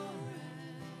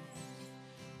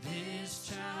 this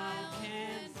child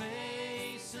can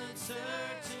face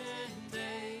uncertain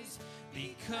days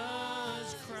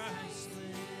because Christ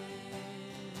lives.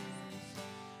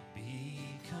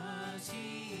 Because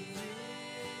he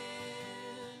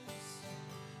lives,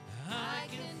 I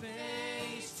can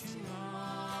face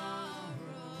tomorrow.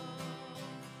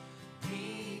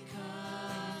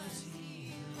 Because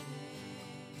he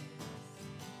lives,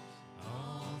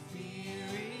 all fear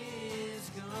is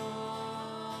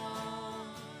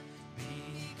gone.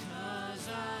 Because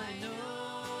I know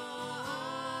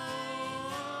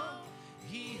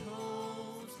he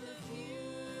holds the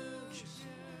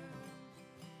future,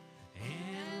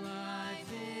 and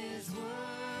life is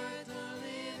worth the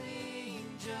living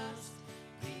just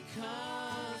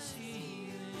because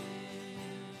he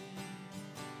lives.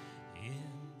 And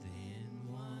then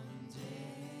one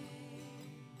day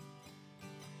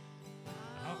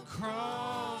I'll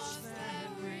cross that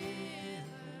river,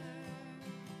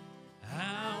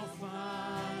 I'll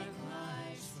find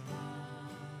life's fun,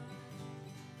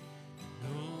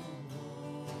 no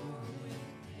more with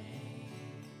pain.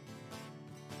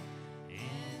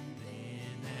 And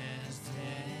then as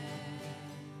death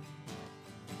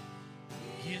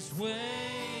gives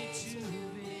way to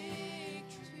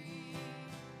victory,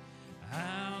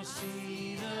 I'll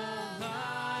see the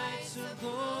lights of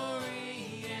glory.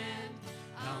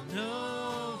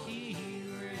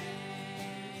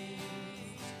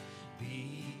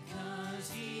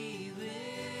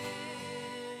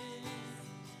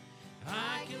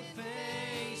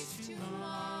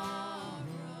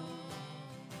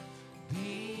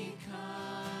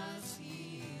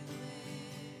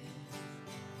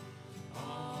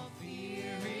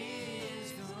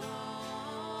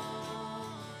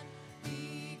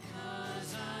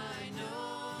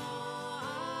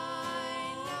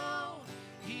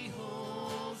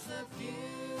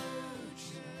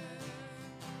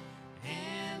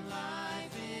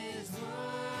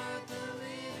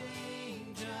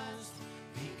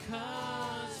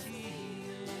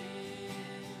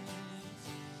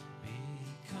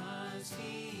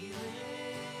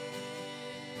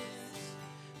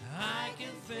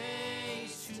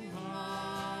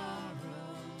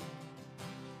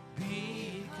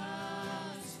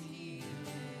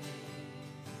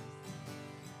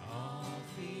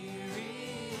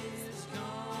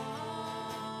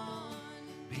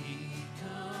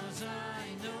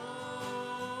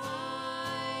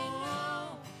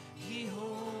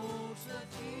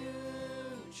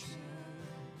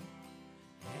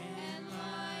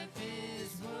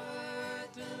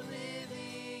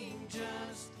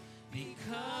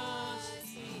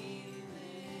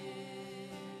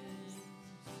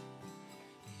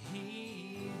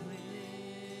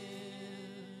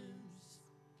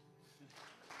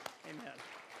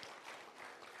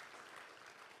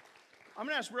 I'm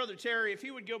going to ask Brother Terry if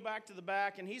he would go back to the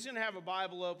back, and he's going to have a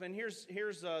Bible open. Here's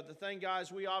the thing,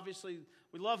 guys. We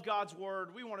love God's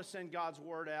Word. We want to send God's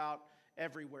Word out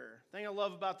everywhere. The thing I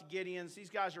love about the Gideons,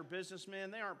 these guys are businessmen.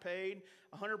 They aren't paid.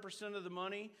 100% of the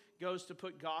money goes to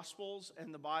put Gospels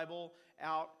and the Bible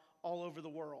out all over the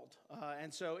world.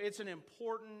 And so it's an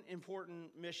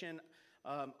important mission.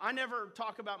 I never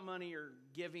talk about money or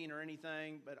giving or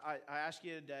anything, but I ask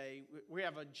you today, we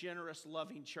have a generous,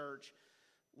 loving church.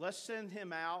 Let's send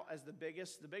him out as the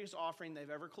biggest offering they've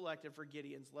ever collected for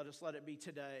Gideons. Let it be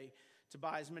today to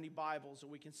buy as many Bibles that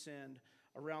we can send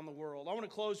around the world. I want to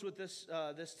close with this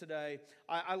today.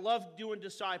 I love doing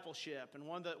discipleship, and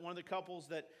one of the couples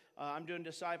that I'm doing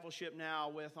discipleship now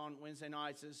with on Wednesday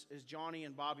nights is Johnny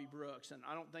and Bobby Brooks, and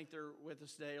I don't think they're with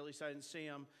us today, or at least I didn't see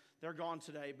them. They're gone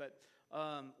today, but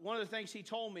one of the things he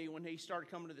told me when he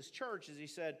started coming to this church is he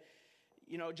said,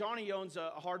 you know, Johnny owns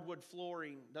a hardwood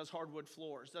flooring, does hardwood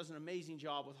floors, does an amazing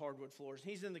job with hardwood floors.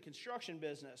 He's in the construction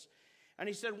business. And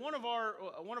he said one of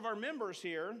our members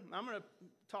here, I'm going to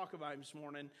talk about him this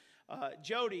morning,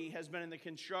 Jody has been in the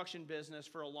construction business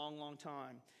for a long, long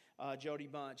time, Jody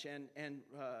Bunch. And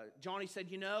Johnny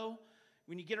said, you know,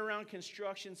 when you get around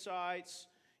construction sites,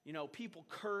 you know, people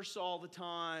curse all the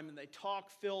time and they talk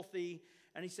filthy.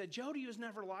 And he said, Jody was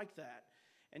never like that.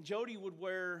 And Jody would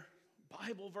wear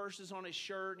Bible verses on his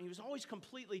shirt, and he was always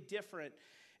completely different.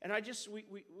 And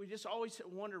we just always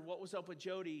wondered what was up with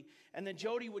Jody. And then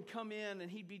Jody would come in, and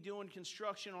he'd be doing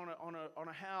construction on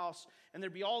a house, and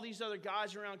there'd be all these other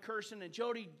guys around cursing, and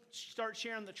Jody start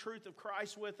sharing the truth of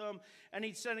Christ with them. And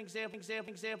he'd set an example.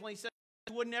 He said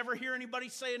he would never hear anybody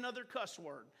say another cuss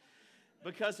word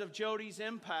because of Jody's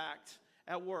impact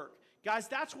at work. Guys,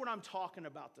 that's what I'm talking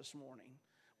about this morning.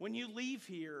 When you leave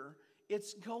here,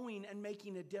 it's going and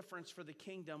making a difference for the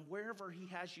kingdom wherever he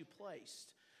has you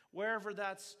placed. Wherever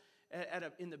that's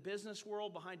in the business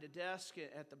world, behind a desk,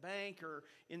 at the bank, or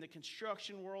in the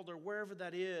construction world, or wherever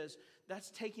that is, that's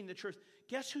taking the truth.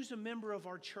 Guess who's a member of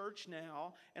our church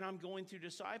now, and I'm going through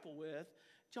disciple with?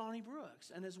 Johnny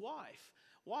Brooks and his wife.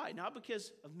 Why? Not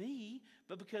because of me,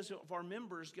 but because of our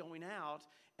members going out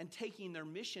and taking their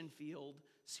mission field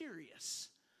serious.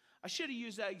 I should have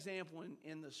used that example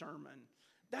in the sermon.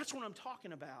 That's what I'm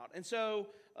talking about. And so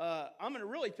I'm going to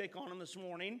really pick on him this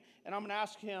morning, and I'm going to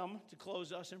ask him to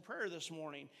close us in prayer this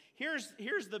morning. Here's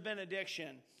the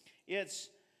benediction. It's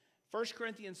 1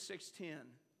 Corinthians 6:10.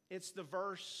 It's the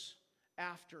verse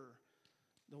after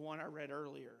the one I read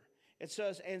earlier. It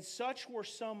says, and such were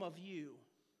some of you,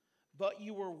 but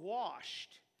you were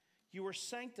washed, you were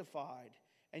sanctified,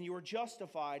 and you were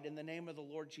justified in the name of the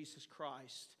Lord Jesus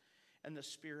Christ and the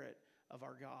Spirit of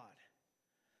our God.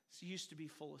 So you used to be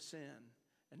full of sin,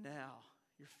 and now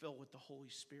you're filled with the Holy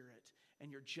Spirit, and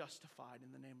you're justified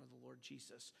in the name of the Lord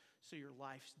Jesus. So your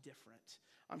life's different.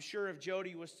 I'm sure if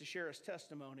Jody was to share his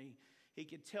testimony, he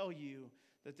could tell you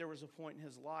that there was a point in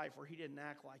his life where he didn't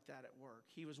act like that at work.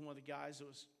 He was one of the guys that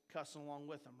was cussing along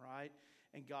with him, right?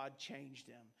 And God changed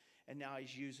him, and now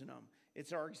he's using them.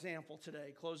 It's our example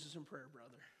today. Close us in prayer,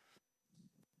 brother.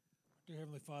 Dear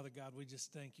Heavenly Father, God, we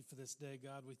just thank you for this day,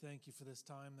 God. We thank you for this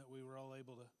time that we were all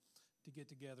able to get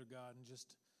together, God, and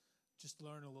just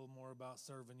learn a little more about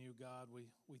serving you, God. We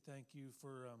thank you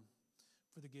for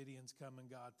the Gideons coming,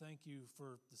 God. Thank you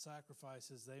for the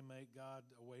sacrifices they make, God,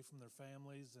 away from their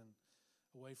families and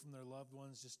away from their loved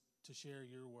ones, just to share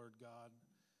your word, God.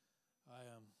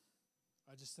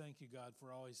 I just thank you, God,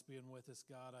 for always being with us,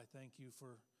 God. I thank you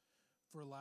for allowing